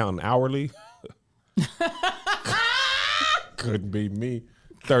 y'all counting hourly? Couldn't be me.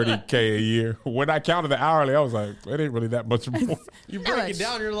 $30K a year. When I counted the hourly, I was like, it ain't really that much more. You break it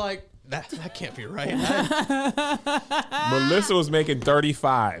down, you're like, that can't be right. Melissa was making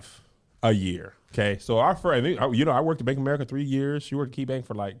 $35 a year. Okay, so our friend, I worked at Bank of America 3 years. She worked at KeyBank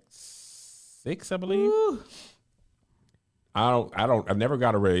for like 6, I believe. Ooh. I've never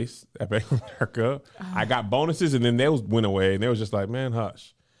got a raise at Bank of America. I got bonuses, and then those went away, and they was just like, man,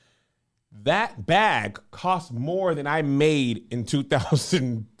 hush. That bag cost more than I made in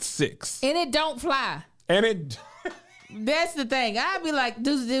 2006. And it don't fly. And it... That's the thing. I'd be like,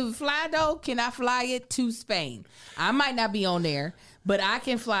 does it fly though? Can I fly it to Spain? I might not be on there, but I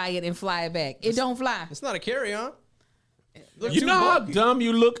can fly it and fly it back. It don't fly. It's not a carry-on. You know how dumb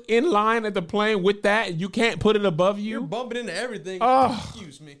you look in line at the plane with that, and you can't put it above you? You're bumping into everything. Oh.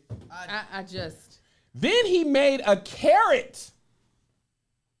 Excuse me. I just... Then he made a carrot.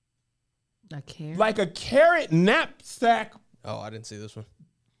 A carrot? Like a carrot knapsack. Oh, I didn't see this one.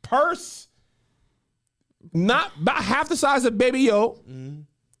 Purse. Not about half the size of Baby Yo. Mm-hmm.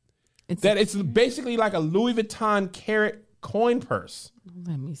 It's basically like a Louis Vuitton carrot coin purse.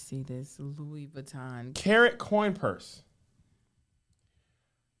 Let me see this. Louis Vuitton. Carrot coin purse.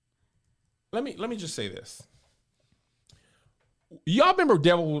 Let me just say this. Y'all remember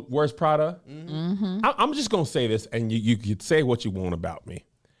Devil Wears Prada? Mm-hmm. I'm just going to say this, and you could say what you want about me.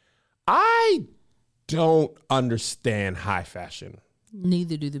 I don't understand high fashion.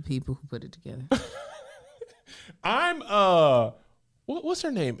 Neither do the people who put it together. I'm what's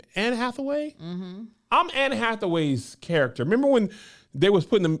her name? Anne Hathaway? Mm-hmm. I'm Anne Hathaway's character. Remember when they was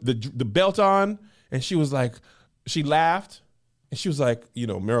putting the belt on, and she was like, she laughed, and she was like,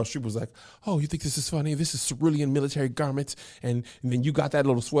 Meryl Streep was like, oh, you think this is funny? This is cerulean military garments, and then you got that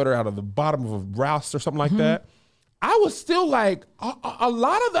little sweater out of the bottom of a Rouse or something like that. I was still like, a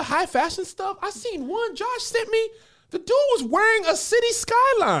lot of the high fashion stuff, I seen one Josh sent me. The dude was wearing a city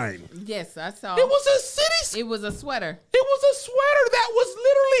skyline. Yes, I saw. It was a city. It was a sweater. It was a sweater that was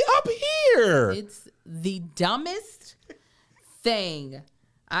literally up here. It's the dumbest thing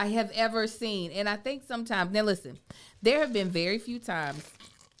I have ever seen. And I think sometimes, now listen, there have been very few times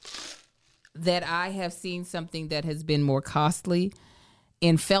that I have seen something that has been more costly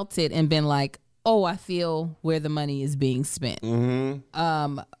and felt it and been like, oh, I feel where the money is being spent.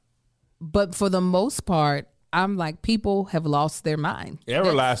 Mm-hmm. But for the most part, I'm like, people have lost their mind.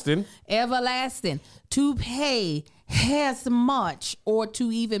 Everlasting. To pay as much or to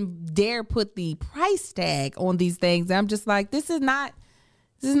even dare put the price tag on these things. I'm just like, this is not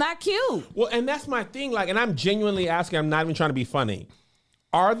cute. Well, and that's my thing. Like, and I'm genuinely asking, I'm not even trying to be funny.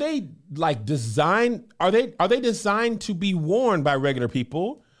 Are they like designed? Are they designed to be worn by regular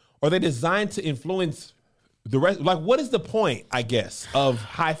people? Or are they designed to influence the rest? Like, what is the point, I guess, of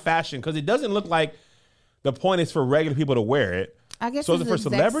high fashion? Because it doesn't look like the point is for regular people to wear it. I guess so is it for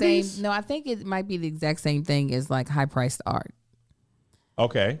celebrities? No, I think it might be the exact same thing as like high priced art.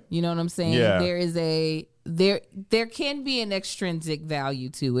 Okay. You know what I'm saying? Yeah. There can be an extrinsic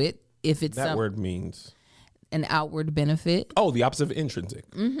value to it if it's that word means an outward benefit. Oh, the opposite of intrinsic.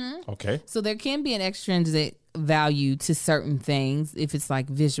 Mm-hmm. Okay. So there can be an extrinsic value to certain things if it's like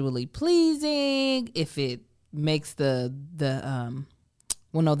visually pleasing, if it makes that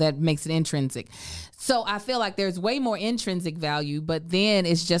makes it intrinsic. So I feel like there's way more intrinsic value, but then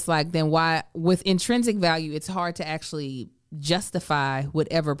it's just like, then why with intrinsic value, it's hard to actually justify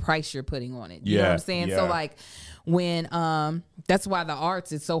whatever price you're putting on it. You know what I'm saying? Yeah. So like when, that's why the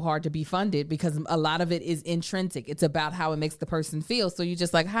arts is so hard to be funded, because a lot of it is intrinsic. It's about how it makes the person feel. So you're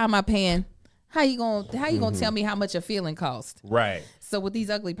just like, how am I paying? How you gonna tell me how much a feeling costs? Right. So with these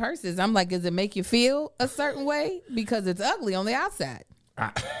ugly purses, I'm like, does it make you feel a certain way because it's ugly on the outside?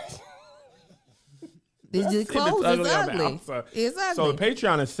 The clothes is ugly. It's ugly. So the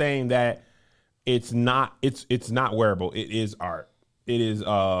Patreon is saying that it's not wearable. It is art. It is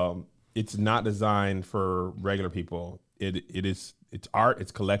it's not designed for regular people. It's art,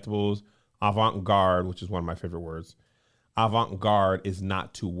 it's collectibles. Avant-garde, which is one of my favorite words. Avant-garde is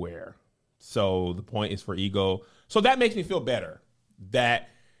not to wear. So the point is for ego. So that makes me feel better that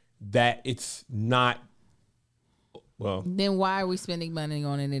it's not. Well, then why are we spending money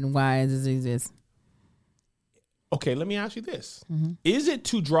on it, and why does it exist? Okay, let me ask you this. Is it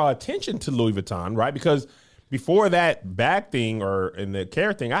to draw attention to Louis Vuitton, right? Because before that bag thing or in the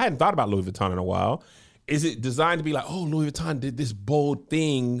care thing, I hadn't thought about Louis Vuitton in a while. Is it designed to be like, oh, Louis Vuitton did this bold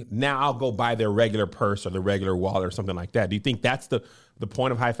thing, now I'll go buy their regular purse or their regular wallet or something like that? Do you think that's the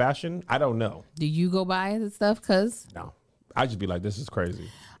point of high fashion? I don't know. Do you go buy the stuff? No. I'd just be like, this is crazy.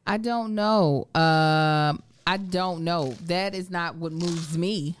 I don't know. I don't know. That is not what moves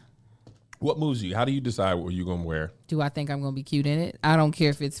me. What moves you? How do you decide what you're going to wear? Do I think I'm going to be cute in it? I don't care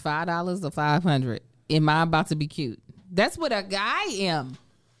if it's $5 or $500. Am I about to be cute? That's what a guy am.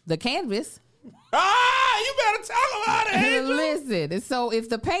 The canvas. You better talk about it, Angel. Listen, so if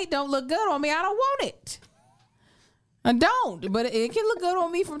the paint don't look good on me, I don't want it. I don't. But it can look good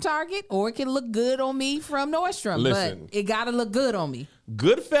on me from Target, or it can look good on me from Nordstrom. Listen, but it got to look good on me.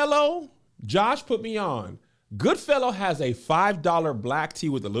 Goodfellow, Josh put me on. Goodfellow has a $5 black tee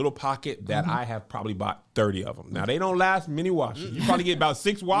with a little pocket that I have probably bought 30 of them. Now, they don't last many washes. You probably get about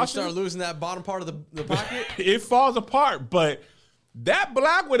 6 washes. You start losing that bottom part of the pocket. It falls apart, but that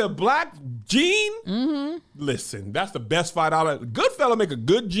black with a black jean, listen, that's the best $5. Goodfellow make a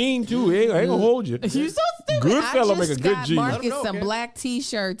good jean, too. He ain't gonna hold you. You so stupid. Goodfellow make a good jean. Marcus some black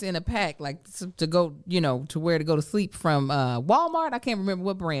T-shirts in a pack, like to go, to wear to go to sleep from Walmart. I can't remember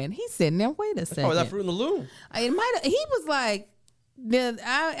what brand. He's sitting there. Wait a second. Oh, that Fruit in the Loom. He was like,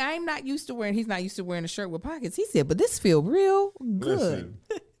 I'm not used to wearing. He's not used to wearing a shirt with pockets. He said, but this feel real good. Listen.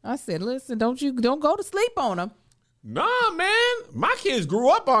 I said, listen, don't go to sleep on them. Nah, man. My kids grew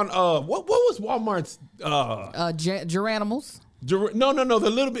up on what was Walmart's Geranimals. No, they're a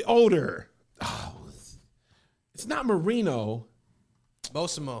little bit older. Oh, it's not Merino.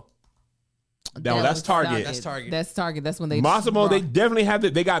 Bosimo. No, that's Target. That's Target. That's Target. That's when they Massimo. They definitely have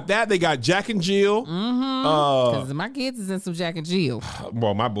that. They got that. They got Jack and Jill. Because my kids is in some Jack and Jill.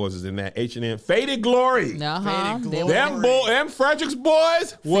 Well, my boys is in that H&M. Faded Glory. Faded Glory. Them Frederick's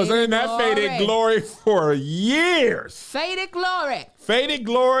boys was in that Faded Glory for years. Faded Glory. Faded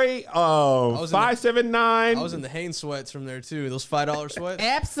Glory. 579. I was in the Hanes sweats from there too. Those $5 sweats.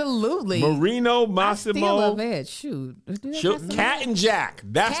 Absolutely. Merino, Massimo. I still love it. Shoot. Cat and Jack.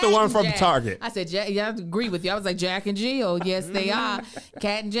 That's the one from Target. I said, Jack, yeah, I agree with you. I was like, Jack and Jill. Yes, they are.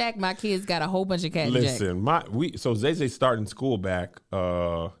 Cat and Jack. My kids got a whole bunch of Cat and Jack. Listen, so Zay's starting school back.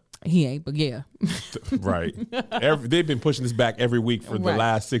 He ain't, but yeah. Right. They've been pushing this back every week for the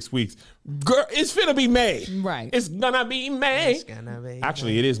last 6 weeks. Girl, it's finna be May. Right. It's gonna be May.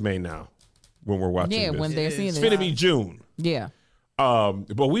 Actually, it is May now when we're watching this. When they're seeing it. It's finna be June. Yeah.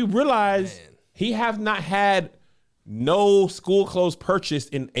 But we realized he have not had no school clothes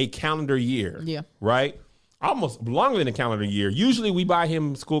purchased in a calendar year. Yeah. Right? Almost longer than a calendar year. Usually we buy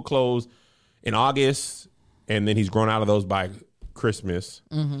him school clothes in August, and then he's grown out of those by Christmas.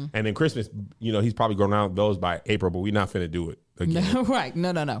 And then Christmas, he's probably grown out of those by April, but we're not finna do it again. No, right.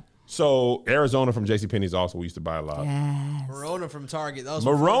 No. So Arizona from JCPenney's also we used to buy a lot. Yes. Verona from Target. That was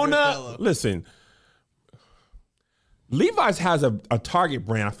Verona. Listen, Levi's has a Target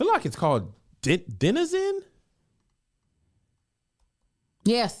brand. I feel like it's called Denizen.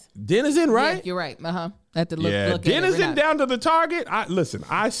 Yes. Denizen, right? Yeah, you're right. Have to look at Denizen down to the Target.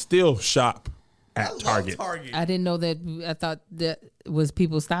 I still shop at Target. I didn't know that. I thought that was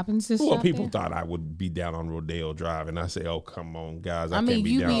people stopping to shop. Well, people there? thought I would be down on Rodeo Drive, and I say, "Oh, come on, guys! I mean, can't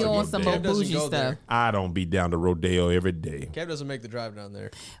be you down be to on some old bougie stuff. There. I don't be down to Rodeo every day. Kev doesn't make the drive down there.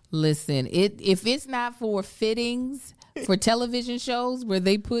 Listen, if it's not for fittings for television shows where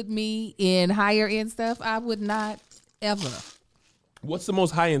they put me in higher end stuff, I would not ever. What's the most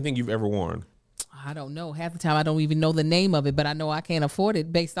high end thing you've ever worn? I don't know. Half the time I don't even know the name of it, but I know I can't afford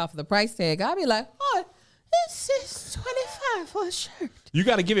it based off of the price tag. I'll be like, oh, this is $25 for a shirt. You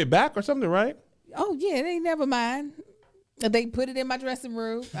got to give it back or something, right? Oh, yeah, they never mind. They put it in my dressing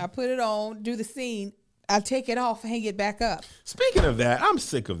room. I put it on, do the scene. I take it off, hang it back up. Speaking of that, I'm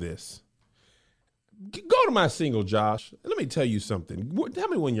sick of this. Go to my single, Josh. Let me tell you something. Tell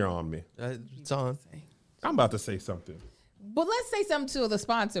me when you're on me. It's on. I'm about to say something. But let's say something to the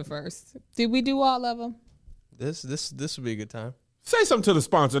sponsor first. Did we do all of them? This would be a good time. Say something to the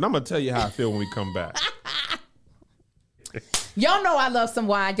sponsor, and I'm going to tell you how I feel when we come back. Y'all know I love some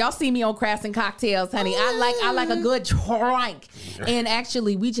wine. Y'all see me on Crafts and Cocktails, honey. I like a good drink. And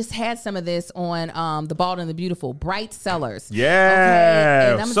actually, we just had some of this on The Bald and the Beautiful, Bright Cellars.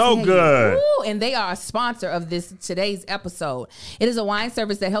 Yeah, okay? so good. And they are a sponsor of today's episode. It is a wine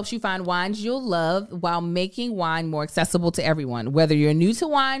service that helps you find wines you'll love while making wine more accessible to everyone. Whether you're new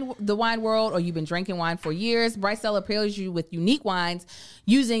to the wine world, or you've been drinking wine for years, Bright Cellar pairs you with unique wines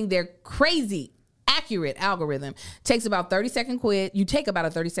using their crazy accurate algorithm. Takes about 30-second quiz. You take about a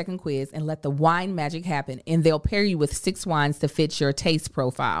 30-second quiz and let the wine magic happen, and they'll pair you with 6 wines to fit your taste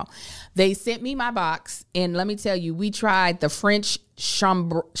profile. They sent me my box, and let me tell you, we tried the French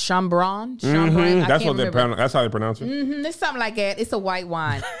Chambran. That's how they pronounce it. It's something like that. It's a white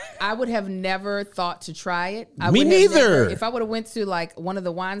wine. I would have never thought to try it. Me neither. If I would have went to like one of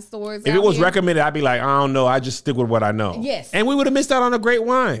the wine stores, if it was recommended, I'd be like, I don't know. I just stick with what I know. Yes, and we would have missed out on a great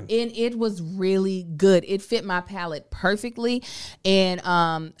wine. And it was really good. It fit my palate perfectly. And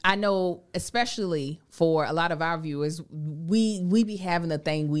I know, especially for a lot of our viewers, we be having the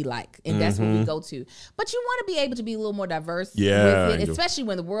thing we like, and that's what we go to. But you want to be able to be a little more diverse with it, especially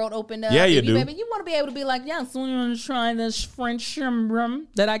when the world opened up. Yeah, you do. Baby, you want to be able to be like, yeah, so you want to try this French Chambran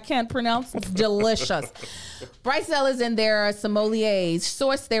that I can't pronounce. It's delicious. Bright Cellars and their sommeliers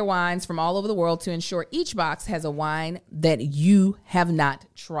source their wines from all over the world to ensure each box has a wine that you have not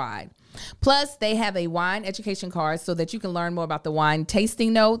tried. Plus, they have a wine education card so that you can learn more about the wine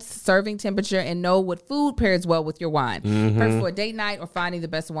tasting notes, serving temperature, and know what food pairs well with your wine. Perfect for a date night or finding the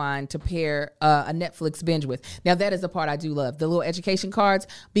best wine to pair a Netflix binge with. Now, that is the part I do love, the little education cards,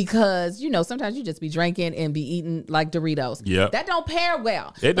 because, sometimes you just be drinking and be eating like Doritos. Yep. That don't pair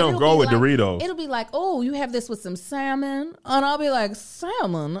well. It don't go with Doritos. It'll be like, oh, you have this with some salmon? And I'll be like,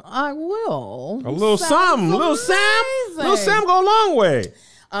 salmon? I will. A little Sam. Little Sam go a long way.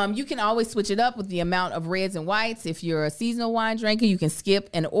 You can always switch it up with the amount of reds and whites. If you're a seasonal wine drinker, you can skip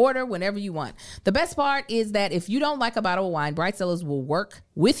and order whenever you want. The best part is that if you don't like a bottle of wine, Bright Cellars will work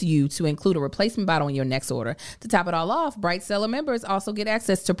with you to include a replacement bottle in your next order. To top it all off, Bright Cellar members also get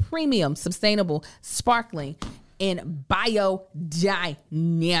access to premium, sustainable, sparkling, and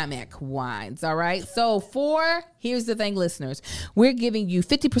biodynamic wines. All right. So here's the thing, listeners, we're giving you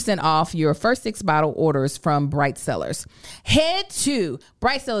 50% off your first 6 bottle orders from Bright Cellars. Head to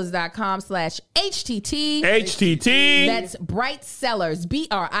brightcellars.com/HTT. HTT. That's Bright Cellars,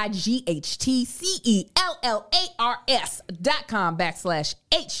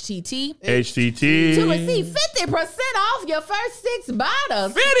 BRIGHTCELLARS.com/HTT. HTT. To receive 50% off your first 6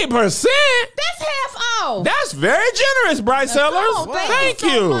 bottles. 50%? That's half off. That's very generous, Bright Cellars. Oh, thank you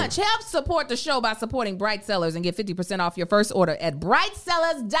so much. Help support the show by supporting Bright Cellars and get 50% off your first order at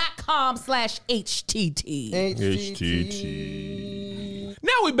brightcellars.com/HTT. HTT.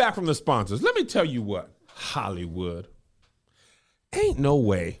 Now we back from the sponsors. Let me tell you what, Hollywood, ain't no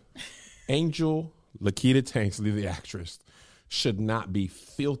way Angel Lakita Tanksley, the actress, should not be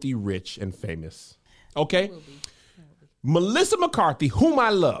filthy rich and famous. Okay? Melissa McCarthy, whom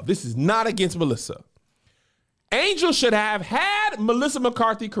I love. This is not against Melissa. Angel should have had Melissa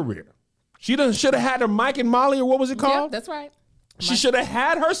McCarthy career. She should have had her Mike and Molly, or what was it called? Yep, that's right. She should have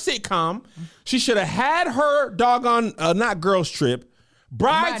had her sitcom. She should have had her doggone, not Girls Trip,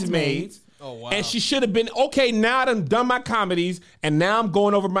 Bridesmaids. Oh, wow. And she should have been, okay, now I've done my comedies, and now I'm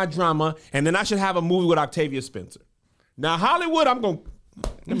going over my drama, and then I should have a movie with Octavia Spencer. Now, Hollywood, I'm going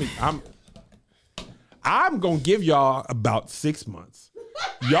to give y'all about 6 months.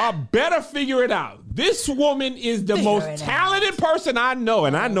 Y'all better figure it out. This woman is the most talented person I know,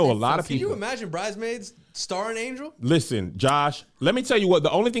 and I know a lot of people. Can you imagine Bridesmaids starring Angel? Listen, Josh, let me tell you what,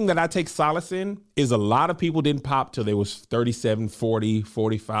 the only thing that I take solace in is a lot of people didn't pop till they was 37, 40,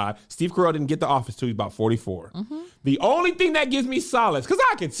 45. Steve Carell didn't get The Office till he was about 44. The only thing that gives me solace, because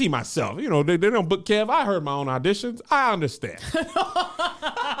I can see myself, they don't book Kev. I heard my own auditions. I understand.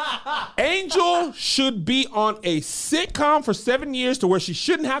 Angel should be on a sitcom for 7 years to where she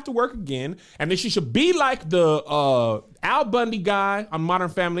shouldn't have to work again, and then she should be like the Al Bundy guy on Modern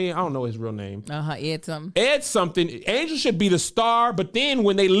Family. I don't know his real name. Ed something. Ed something. Angel should be the star, but then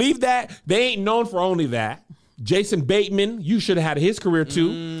when they leave that, they ain't known for only that. Jason Bateman, you should have had his career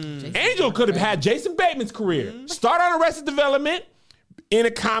too. Angel could have had Jason Bateman's career. Start on Arrested Development in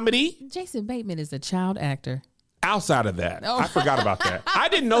a comedy. Jason Bateman is a child actor. Outside of that, I forgot about that. I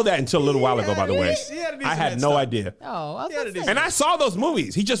didn't know that until a little while ago, by the way. I had no idea. Oh, and I saw those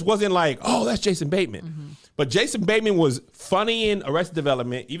movies. He just wasn't like, oh, that's Jason Bateman. But Jason Bateman was funny in Arrested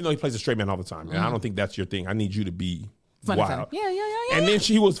Development, even though he plays a straight man all the time. And I don't think that's your thing. I need you to be wild. Yeah. And then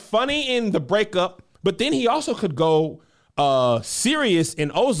she was funny in The Breakup, but then he also could go serious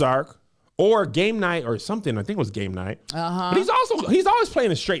in Ozark or Game Night or something. I think it was Game Night. But he's always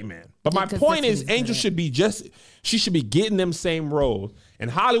playing a straight man. But my point is, Angel should be she should be getting them same roles. In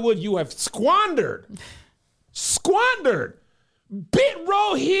Hollywood, you have squandered. Bit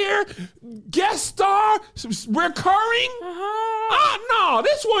role here, guest star, recurring. No,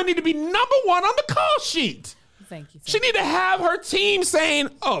 this one need to be number one on the call sheet. Thank you. She need to have her team saying,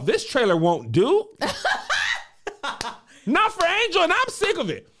 "Oh, this trailer won't do." Not for Angel, and I'm sick of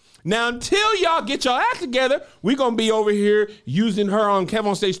it. Now, until y'all get your act together, we're going to be over here using her on Kev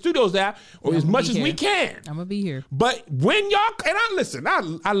on Stage Studios app or as much as we can. I'm going to be here. But when y'all,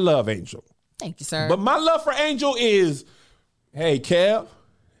 and I love Angel. Thank you, sir. But my love for Angel is, hey, Kev,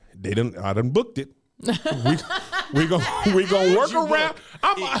 I done booked it. we gonna work around.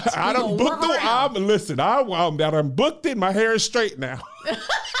 I done booked it. I done booked it. My hair is straight now.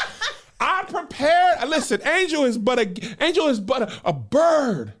 I'm prepared. Listen, Angel is but a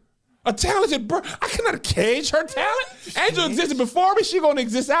bird. A talented bird. I cannot cage her talent. Angel existed before me. She gonna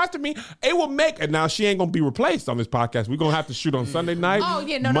exist after me. It will make. And now she ain't gonna be replaced on this podcast. We're gonna have to shoot on Sunday night.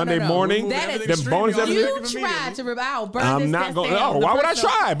 Monday morning. That is then bonus episode. You tried to burn I'm not going. Oh, why would I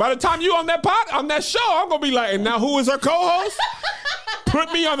try? By the time you on that show, I'm gonna be like, and now who is her co-host?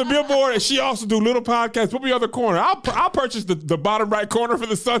 Put me on the billboard, and she also do little podcasts. Put me on the corner. I'll purchase the bottom right corner for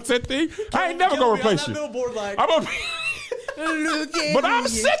the sunset thing. I ain't never gonna replace you. Billboard, like, but I'm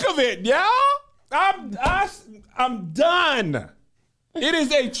sick of it, y'all. I'm done. It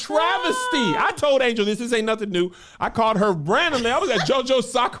is a travesty. I told Angel this ain't nothing new. I called her randomly. I was at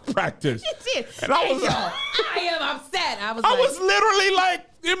JoJo's soccer practice. You did. And I was I am upset. I was literally like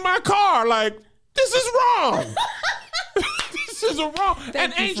in my car, like, this is wrong. This is wrong.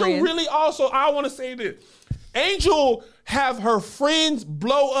 And Angel really also, I want to say this. Angel have her friends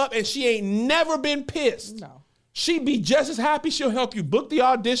blow up and she ain't never been pissed. No. She be just as happy. She'll help you book the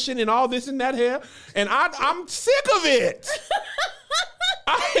audition and all this and that here. And I'm sick of it.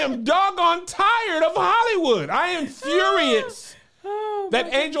 I am doggone tired of Hollywood. I am furious that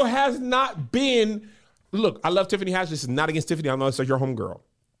Angel has not been. Look, I love Tiffany Haddish. This is not against Tiffany. I know it's like your homegirl.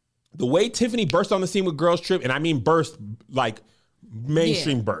 The way Tiffany burst on the scene with Girls Trip, and I mean burst like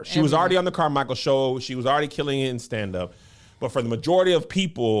mainstream burst. She was already on the Carmichael show. She was already killing it in stand-up. But for the majority of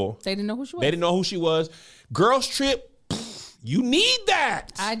people, they didn't know who she was. Girls Trip, you need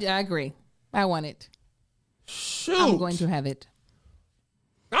that. I agree. I want it. Shoot. I'm going to have it.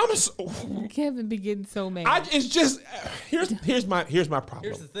 Kevin be getting so mad. It's just here's my problem.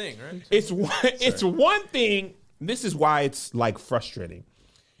 Here's the thing, right? It's one thing. This is why it's like frustrating.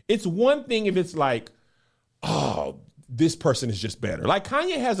 It's one thing if it's like, oh, this person is just better. Like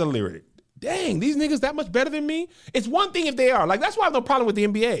Kanye has a lyric. Dang, these niggas that much better than me? It's one thing if they are. Like, that's why I have no problem with the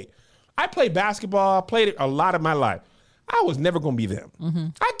NBA. I played basketball. I played it a lot of my life. I was never going to be them. Mm-hmm.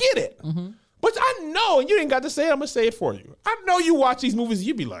 I get it. Mm-hmm. But I know, and you ain't got to say it. I'm going to say it for you. I know you watch these movies,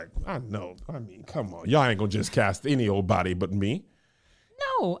 you be like, I know. I mean, come on. Y'all ain't going to just cast any old body but me.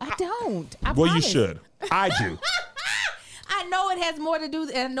 No, I don't. I well, promise. You should. I do. I know it has more to do.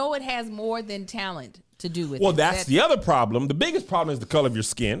 I know it has more than talent to do with it. Well, that's the other problem. The biggest problem is the color of your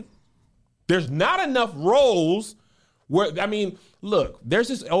skin. There's not enough roles where, I mean, look, there's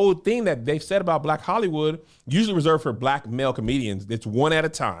this old thing that they've said about Black Hollywood, usually reserved for Black male comedians. It's one at a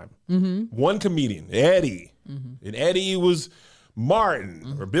time. Mm-hmm. One comedian, Eddie. Mm-hmm. And Eddie was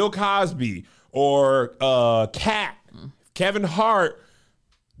Martin or Bill Cosby or Cat, Kevin Hart,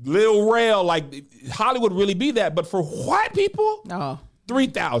 Lil Rel. Like, Hollywood really be that. But for white people,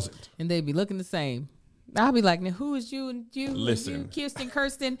 3,000. And they'd be looking the same. I'll be like, now who is you and you? Listen. You,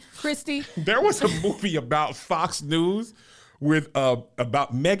 Kirsten, Christy. There was a movie about Fox News with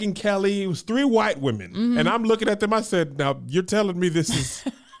about Megyn Kelly. It was 3 white women. Mm-hmm. And I'm looking at them. I said, now you're telling me these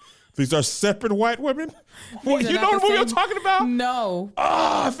are separate white women? Well, you know the movie I'm talking about? No.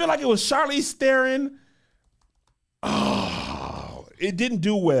 Oh, I feel like it was Charlize Theron. Oh, it didn't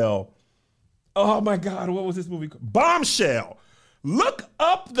do well. Oh my God, what was this movie called? Bombshell. Look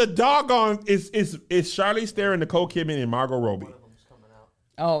up the doggone. It's Charlize Theron, Nicole Kidman, and Margot Robbie.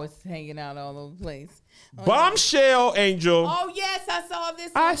 Oh, it's hanging out all over the place. Bombshell, Angel. Oh yes, I saw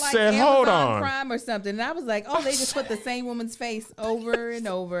this. I said, hold on, Prime or something, and I was like, oh, they just put the same woman's face over and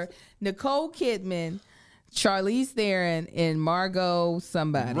over. Nicole Kidman, Charlize Theron, and Margot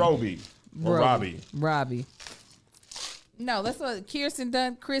somebody. Robbie. No, that's what Kirsten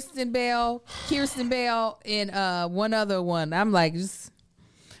Dunst, Kristen Bell, and one other one. I'm like,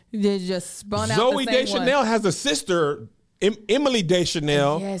 they just spun out the same Zooey Deschanel has a sister Emily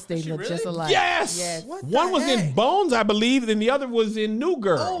Deschanel. Yes, they look just alike. Yes. One was in Bones, I believe, and the other was in New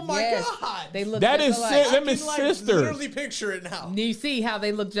Girl. Oh my God. They look that just is alike. them is sisters. Literally picture it now. You see how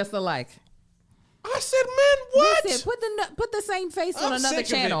they look just alike. I said, man, what? Listen, put the same face on another sick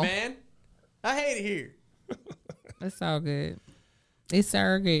channel. of it, man. I hate it here. It's all good. It's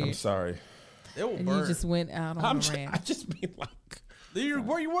all good. I'm sorry. It will And burn. you just went out on a rant. I just mean like. You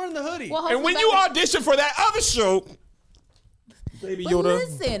were wearing the hoodie. Well, And when you audition for that other show, Baby but Yoda.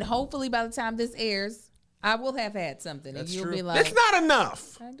 listen, hopefully by the time this airs, I will have had something. That's and you'll true. be like, That's not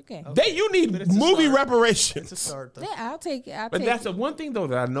enough. okay. You need But it's a movie start. reparations. It's a start, though. Yeah, I'll take it. But that's the one thing, though,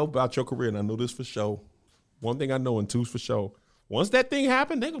 that I know about your career, and I know this for sure. One thing I know, and two's for sure. Once that thing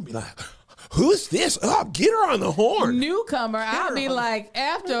happened, they're going to be like, who's this? Oh, get her on the horn. Newcomer, I'll be like,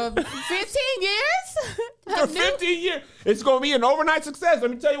 after 15 years? For 15 years. It's going to be an overnight success.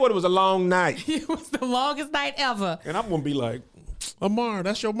 Let me tell you what, it was a long night. It was the longest night ever. And I'm going to be like, Amar,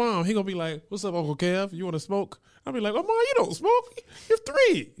 that's your mom. He going to be like, what's up, Uncle Kev? You want to smoke? I'll be like, Amar, you don't smoke. You're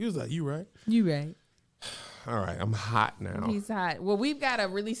 3. He was like, you right. You right. All right, I'm hot now. He's hot. Well, we've got a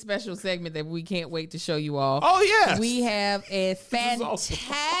really special segment that we can't wait to show you all. Oh, yes. We have a is awesome.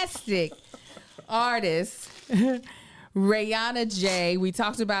 fantastic artist, Rayana J. We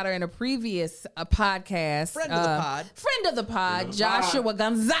talked about her in a previous podcast. Friend of the pod. Friend of the pod, Joshua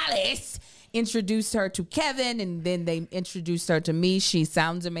Gonzalez introduced her to Kevin, and then they introduced her to me. She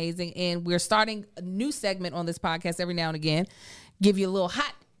sounds amazing. And we're starting a new segment on this podcast every now and again. Give you a little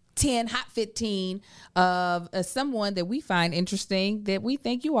hot 10, hot 15 of someone that we find interesting that we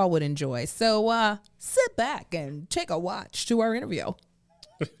think you all would enjoy. So sit back and take a watch to our interview.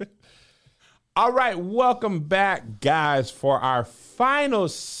 All right, welcome back, guys. For our final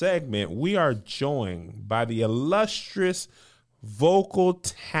segment, we are joined by the illustrious vocal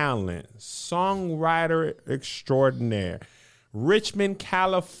talent, songwriter extraordinaire, Richmond,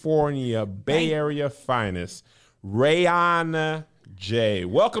 California, Bay Area finest, Rayana J.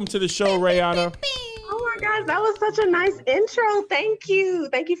 Welcome to the show, Rayana. Oh my gosh, that was such a nice intro. Thank you.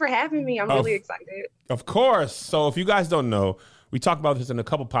 Thank you for having me. I'm really excited. Of course. So if you guys don't know, we talked about this in a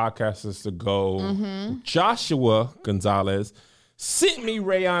couple podcasts ago. Joshua Gonzalez sent me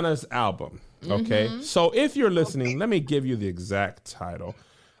Rayana's album. Okay. So if you're listening, let me give you the exact title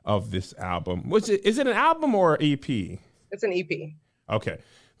of this album. Is it an album or an EP? It's an EP. Okay.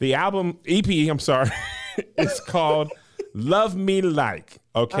 The album, EP, I'm sorry, it's called Love Me Like.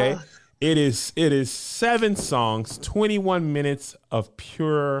 Okay. It is 7 songs, 21 minutes of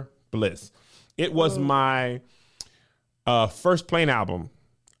pure bliss. It was my first plane album.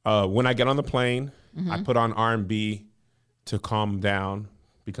 When I get on the plane, I put on R&B to calm down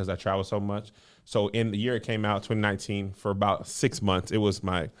because I travel so much. So in the year it came out, 2019, for about 6 months, it was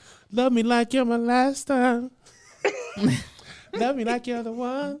my Love Me Like You're My Last Time. Love me like you're the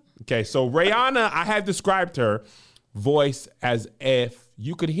one. Okay, so Rayana, I had described her voice as if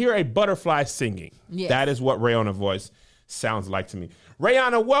you could hear a butterfly singing. Yes. That is what Rayana's voice sounds like to me.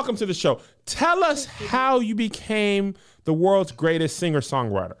 Rayana, welcome to the show. Tell us how you became the world's greatest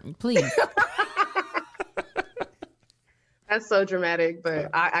singer-songwriter. Please. That's so dramatic, but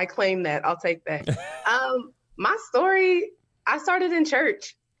I claim that. I'll take that. My story, I started in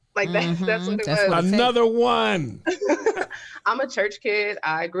church. Like that's what it was. Another one. I'm a church kid.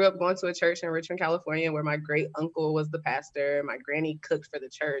 I grew up going to a church in Richmond, California, where my great uncle was the pastor. My granny cooked for the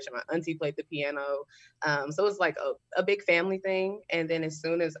church, and my auntie played the piano. So it was like a big family thing. And then as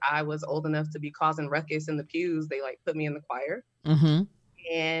soon as I was old enough to be causing ruckus in the pews, they like put me in the choir.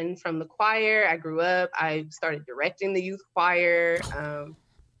 And from the choir, I grew up. I started directing the youth choir.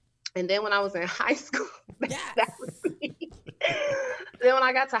 And then when I was in high school, that was me. Then when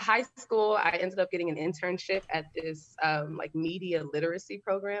I got to high school, I ended up getting an internship at this like media literacy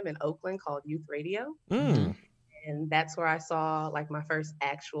program in Oakland called Youth Radio. And that's where I saw like my first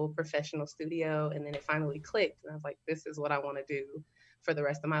actual professional studio. And then it finally clicked. And I was like, this is what I want to do for the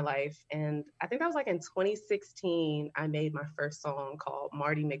rest of my life. And I think that was like in 2016, I made my first song called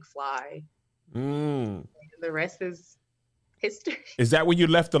Marty McFly. And the rest is history. Is that when you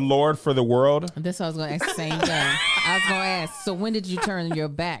left the Lord for the world? That's what I was going to ask the same thing. I was going to ask, so when did you turn your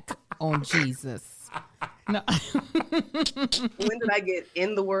back on Jesus? No. When did I get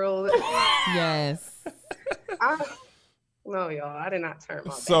in the world? Yes. No, y'all, I did not turn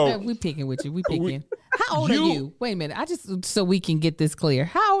my back. So we picking with you. We picking. How old are you? Wait a minute. So we can get this clear.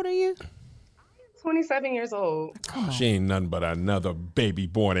 How old are you? 27 years old. she ain't nothing but another baby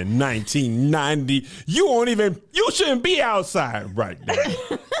born in 1990. You shouldn't be outside right now.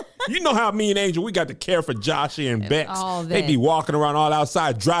 You know how me and Angel, we got to care for Joshie and Bex. all They that. be walking around all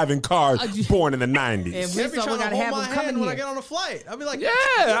outside driving cars born in the 90s. And we Every so we time I gotta hold have my him coming hand when I here. get on a flight, I'll be like, Yeah,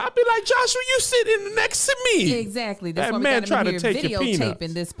 I'd be like, Joshua, you sitting next to me. Exactly. That's That why we man got tried him to here take your peanuts.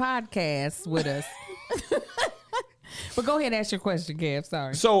 videotaping this podcast with us. But go ahead and ask your question, Kev.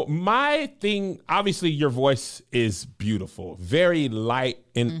 Sorry. So my thing, obviously your voice is beautiful, very light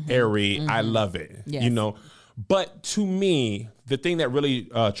and airy. I love it, Yes. you know. But to me, the thing that really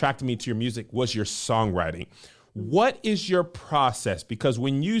attracted me to your music was your songwriting. What is your process? Because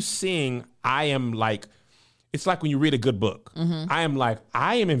when you sing, I am like, it's like when you read a good book. I am like,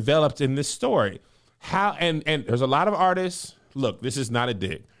 I am enveloped in this story. How and there's a lot of artists. Look, this is not a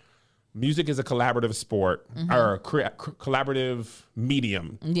dig. Music is a collaborative sport or a collaborative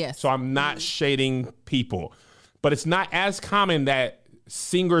medium. Yes. So I'm not shading people, but it's not as common that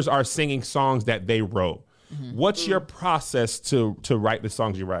singers are singing songs that they wrote. What's your process to write the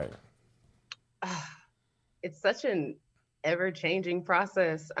songs you write? It's such an ever-changing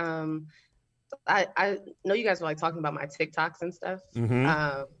process. I know you guys were like talking about my TikToks and stuff.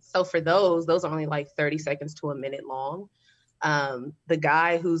 So for those are only like 30 seconds to a minute long. The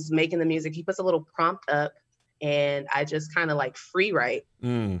guy who's making the music, he puts a little prompt up and I just kind of like free write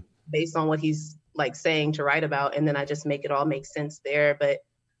based on what he's like saying to write about. And then I just make it all make sense there. But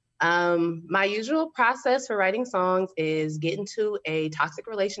my usual process for writing songs is get into a toxic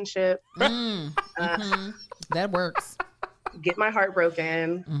relationship, That works. get my heart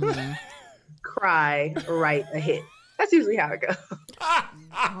broken, cry, write a hit. That's usually how it goes.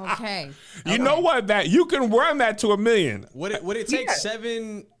 Okay. You know what? That you can run that to 1 million. would it take Yeah.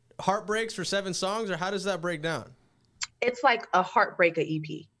 7 heartbreaks for 7 songs, or how does that break down? It's like a heartbreaker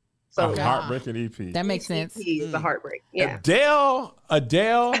EP. So A heartbreaking EP. That makes sense. EP is a heartbreak. Yeah.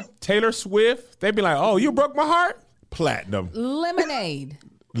 Adele, Taylor Swift, they'd be like, "Oh, you broke my heart." Platinum. Lemonade.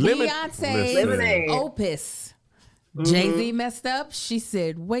 Listen. Beyonce. Lemonade. Opus. Jay-Z messed up. She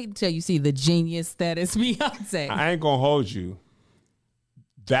said, wait until you see the genius that is Beyonce. I ain't gonna hold you.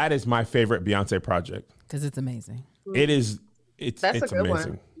 That is my favorite Beyonce project. Because it's amazing. It is. That's it's a good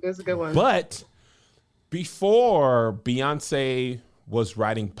amazing. one. That's a good one. But before Beyonce was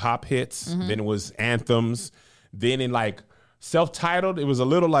writing pop hits, then it was anthems, then in like self-titled, it was a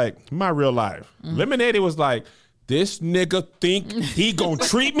little like my real life. Lemonade, it was like, this nigga think he gonna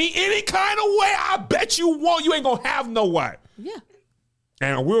treat me any kind of way. I bet you won't. You ain't gonna have no way. Yeah.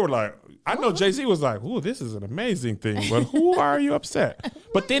 And we were like, I know Jay-Z was like, ooh, this is an amazing thing, but who are you upset?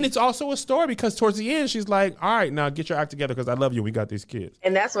 But then it's also a story because towards the end, she's like, all right, now get your act together because I love you. We got these kids.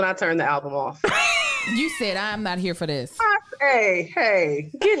 And that's when I turned the album off. You said, I'm not here for this.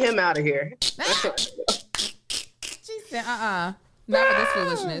 Hey, get him out of here. She said, not with this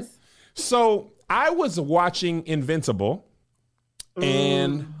foolishness. So I was watching Invincible,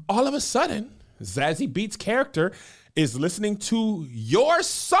 and all of a sudden, Zazie Beetz' character is listening to your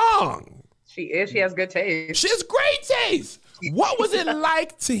song. She is. She has good taste. She has great taste. What was it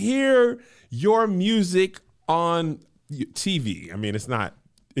like to hear your music on TV? I mean, it's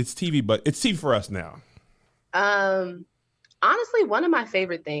TV, but it's TV for us now. Honestly, one of my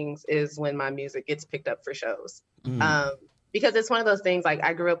favorite things is when my music gets picked up for shows. Because it's one of those things, like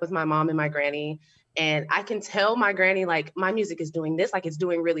I grew up with my mom and my granny, and I can tell my granny, like, my music is doing this, like it's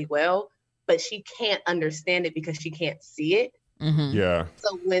doing really well, but she can't understand it because she can't see it. Yeah.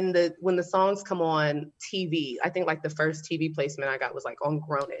 So when the songs come on TV, I think like the first TV placement I got was like on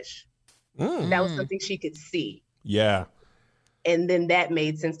Grownish. That was something she could see. Yeah. And then that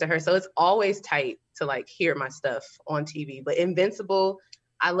made sense to her. So it's always tight to like hear my stuff on TV. But Invincible,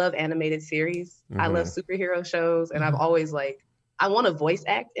 I love animated series. I love superhero shows. And I've always like, I want to voice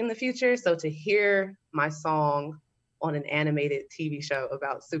act in the future. So to hear my song on an animated TV show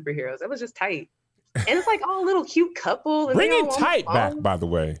about superheroes, it was just tight. And it's like all a little cute couple. And Bringing Tight back, by the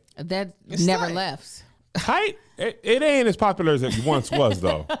way. That It's never tight. left. Tight, it ain't as popular as it once was,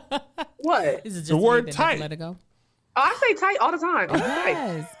 though. What? Is it just The word me that tight. Let it go? Oh, I say tight all the time. I'm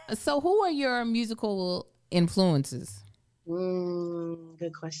tight. Yes. So who are your musical influences?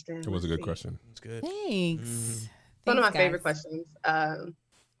 Good question. It was a good question. It's good. Thanks. One of my Thanks, favorite guys. questions.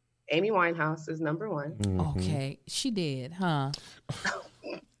 Amy Winehouse is number one. Okay. She did, huh?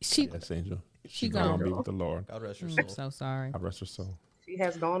 She Yes, Angel. She gonna gone. be with the Lord. God rest her I'm soul. so sorry. God rest her soul. She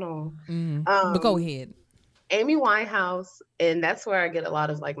has gone on. But go ahead. Amy Winehouse, and that's where I get a lot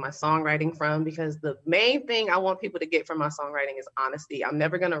of like my songwriting from, because the main thing I want people to get from my songwriting is honesty. I'm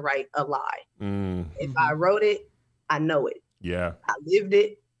never gonna write a lie. If I wrote it, I know it. Yeah. I lived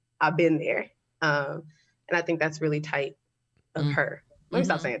it. I've been there. And I think that's really tight of her. Let me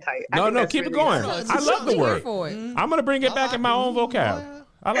stop saying tight. I No, think no, that's keep it really going. No, it's I love the Here word. for it. I'm going to bring it back in my own vocab.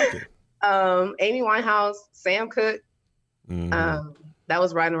 I like it. Amy Winehouse, Sam Cooke. Mhm. That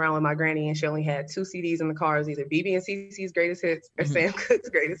was riding around with my granny, and she only had 2 CDs in the car. It was either BB and CC's greatest hits or Sam Cooke's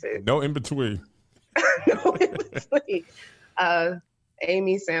greatest hits. No in between. No in between.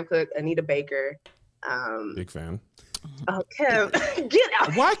 Amy, Sam Cooke, Anita Baker. Big fan. Oh, Kev, get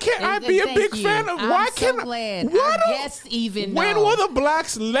out. Why can't I be a big fan of? Why can't so glad. What I a- guess even When know. will the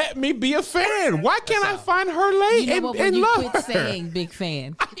blacks let me be a fan? Why can't I find her late You know what? When and you love quit her? saying big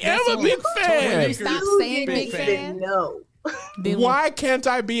fan. I am a big When fan. you stop saying big fan, No. then Why can't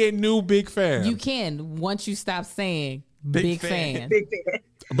I be a new big fan? you can once you stop saying big fan. Big fan.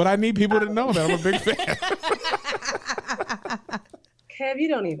 But I need people to know that I'm a big fan. Kev, you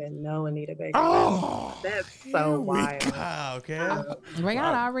don't even know Anita Baker. Oh, That's so wild. Wow, okay.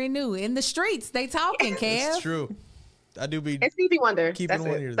 Rayana already knew. In the streets, they talking, Kev. It's true. I do be. And Stevie Wonder. Keep That's it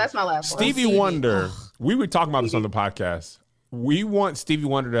on it. here. That's my last one. Stevie Wonder. We were talking about this on the podcast. We want Stevie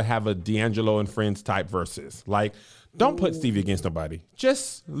Wonder to have a D'Angelo and Friends type verses. Like, don't put Stevie against nobody.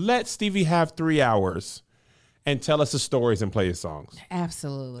 Just let Stevie have 3 hours and tell us the stories and play his songs.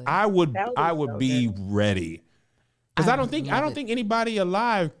 Absolutely. I would That would be so be ready. Because I don't think anybody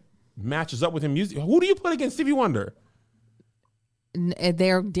alive matches up with him music. Who do you put against Stevie Wonder?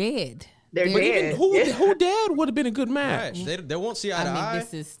 They're dead. They're But even dead. who dead would have been a good match. Right. They won't see eye to I mean, eye.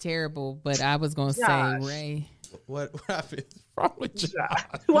 this is terrible, but I was going to say Josh. Ray. What happened? Probably just,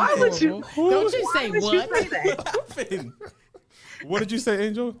 Why would you? Don't you say Why would what? you say that? What happened? what did you say,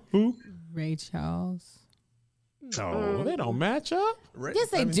 Angel? Who? Ray Charles. No, they don't match up. Right? Yes,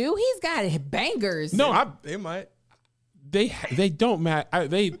 they do. He's got bangers. No, They might. they don't match.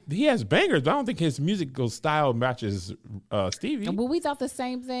 He has bangers, but I don't think his musical style matches Stevie. Well, we thought the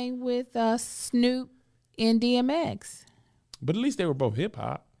same thing with Snoop and DMX. But at least they were both hip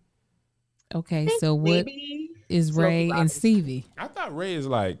hop. Okay, so what Maybe is Smokey Ray and Robinson. Stevie? I thought Ray is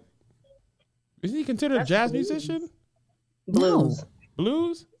like, isn't he considered a jazz musician? Blues.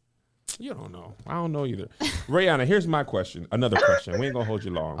 Blues? You don't know. I don't know either. Rayana, here's my question. Another question. We ain't gonna hold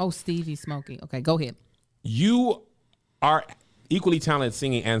you long. Oh, Stevie Smokey. Okay, go ahead. You are equally talented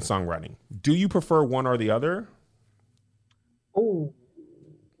singing and songwriting. Do you prefer one or the other? Oh,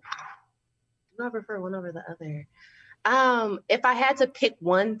 do I prefer one over the other? If I had to pick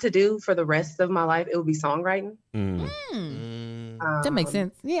one to do for the rest of my life, it would be songwriting. That makes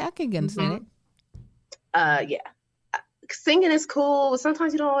sense. Yeah, I can understand it. Yeah. Singing is cool, but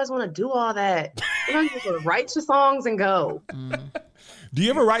sometimes you don't always want to do all that. Sometimes you just want to write your songs and go. Do you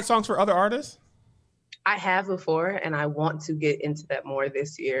ever write songs for other artists? I have before, and I want to get into that more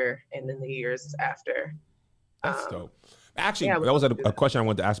this year and in the years after. That's dope. Actually, yeah, that was a question I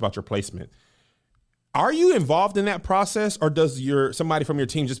wanted to ask about your placement. Are you involved in that process, or does somebody from your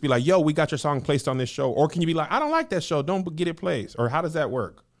team just be like, yo, we got your song placed on this show? Or can you be like, I don't like that show, don't get it placed? Or how does that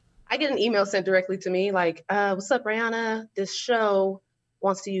work? I get an email sent directly to me like, what's up, Rayana? This show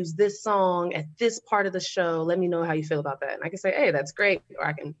wants to use this song at this part of the show. Let me know how you feel about that. And I can say, hey, that's great. Or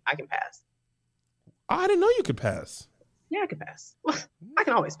I can pass. Oh, I didn't know you could pass. Yeah, I can pass. I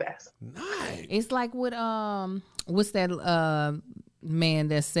can always pass. Nice. It's like with what's that man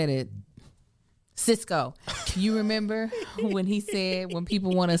that said it? Cisco. You remember when he said when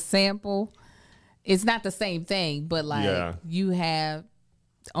people want to sample, it's not the same thing, but like you have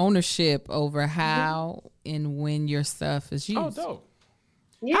ownership over how and when your stuff is used. Oh, dope.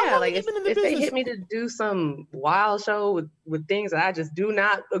 Yeah, like have you been in the if they business? hit me to do some wild show with things that I just do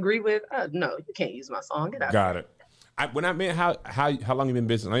not agree with, no, you can't use my song. Get out. Got it. When I meant how long you been in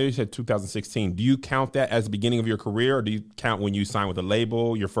business, I know you said 2016. Do you count that as the beginning of your career, or do you count when you sign with a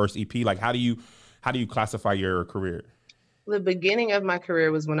label, your first EP? Like, how do you classify your career? The beginning of my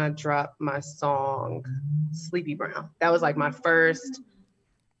career was when I dropped my song Sleepy Brown. That was like my first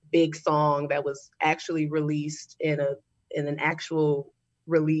big song that was actually released in an actual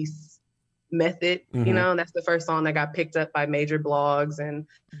release method. Mm-hmm. You know, that's the first song that got picked up by major blogs, and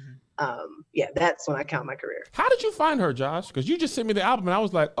yeah, that's when I count my career. How did you find her, Josh? Because you just sent me the album, and I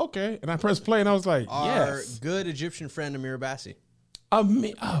was like, okay. And I pressed play, and I was like, Our yes. good Egyptian friend Amir Bassi.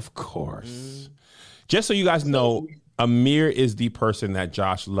 Of course. Just so you guys know, Amir is the person that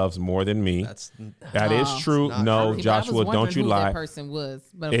Josh loves more than me. That is true. No, See, Joshua, don't you lie. That person was,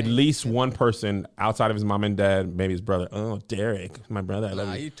 but At least one person outside of his mom and dad, maybe his brother. Oh, Derek, my brother. I love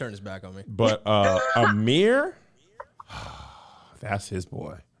Nah, you. he turned his back on me. But Amir, that's his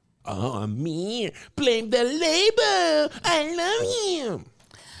boy. Oh, Amir, blame the label. I love him.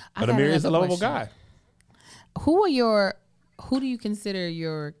 But Amir is a lovable guy. Who do you consider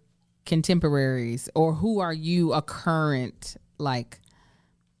your contemporaries, or who are you a current like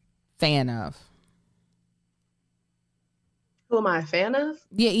fan of? Who am I a fan of?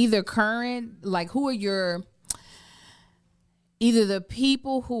 Yeah, either current, like who are your, either the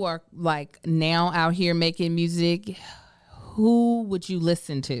people who are like now out here making music, who would you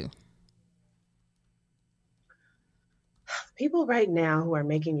listen to? People right now who are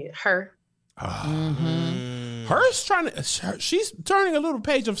making it, her. Her's she's turning a little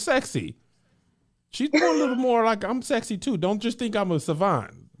page of sexy. She's doing a little more like I'm sexy too. Don't just think I'm a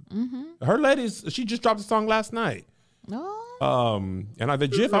savant. Her ladies, she just dropped a song last night. Oh. And the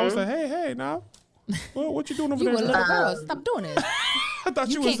GIF, I was like, hey, now, what you doing over You there? a little girl. Stop doing it. I thought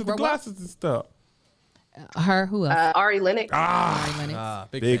you was with the glasses and stuff. Her, who else? Ari Lennox. Ari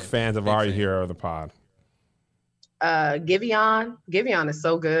Lennox. Big fans of Ari here on the pod. Giveon. Giveon is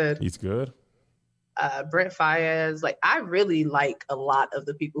so good. He's good. Brent Faiyaz. Like, I really like a lot of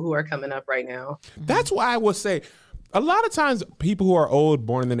the people who are coming up right now. That's why I would say a lot of times people who are old,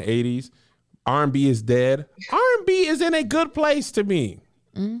 born in the 80s, R&B is dead. R&B is in a good place to me.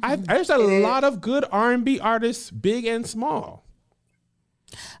 There's a lot of good R&B artists, big and small.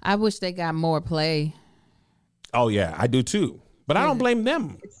 I wish they got more play. Oh, yeah, I do too. But I don't blame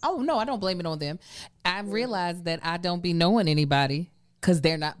them. Oh, no, I don't blame it on them. I realized that I don't be knowing anybody because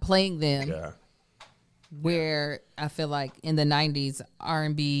they're not playing them. Yeah. Where I feel like in the 90s,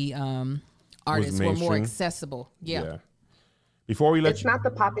 R&B artists were more accessible. Yeah. Before we let It's not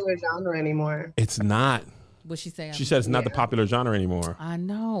the popular genre anymore. It's not. What'd she say? She said it's not the popular genre anymore. I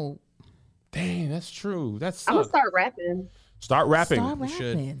know. Dang, that's true. That's I'm going to start rapping. Start rapping. Start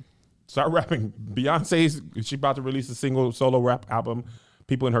rapping. Start rapping. Beyonce's, she about to release a single solo rap album.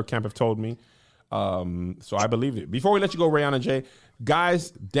 People in her camp have told me. So I believe it. Before we let you go, Rayana J,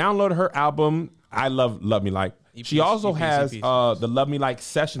 guys, download her album. I love Me Like. She also has the Love Me Like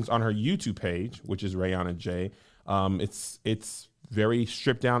sessions on her YouTube page, which is Rayana J. It's very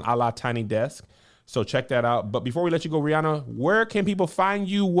stripped down a la Tiny Desk. So check that out. But before we let you go, Rayana, where can people find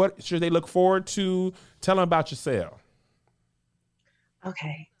you? What should they look forward to? Tell them about your sale.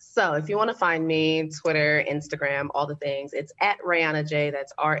 Okay. So if you want to find me, Twitter, Instagram, all the things, it's at Rayana J.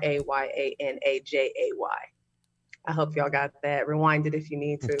 That's RayanaJay. I hope y'all got that. Rewind it if you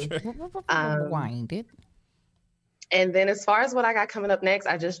need to. Rewind it. And then as far as what I got coming up next,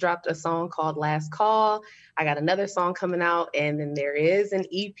 I just dropped a song called Last Call. I got another song coming out, and then there is an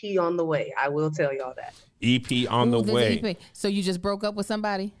EP on the way. I will tell y'all that. EP on the way. EP. So you just broke up with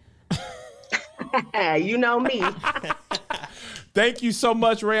somebody? You know me. Thank you so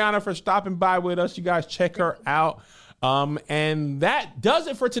much, Rayana, for stopping by with us. You guys check her out. And that does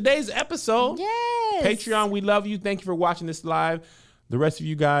it for today's episode. Yes. Patreon, we love you. Thank you for watching this live. The rest of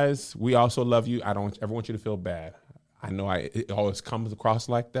you guys, we also love you. I don't ever want you to feel bad. I know it always comes across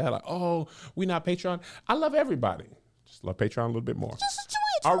like that. Like, oh, we not Patreon. I love everybody. Just love Patreon a little bit more.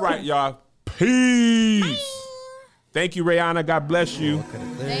 All right, y'all. Peace. Bye. Thank you, Rayana. God bless you.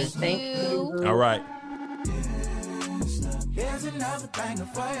 Thank you. All right. Here's another banger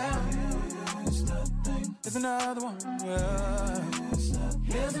for you. Here's another one.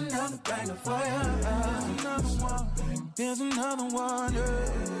 Here's another banger for you. Here's another one.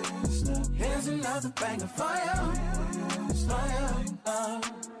 Here's another banger for you.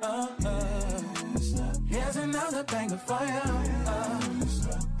 Here's another banger for you.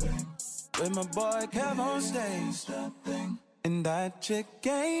 With my boy Kev on stage. And that chick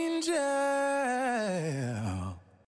Angel.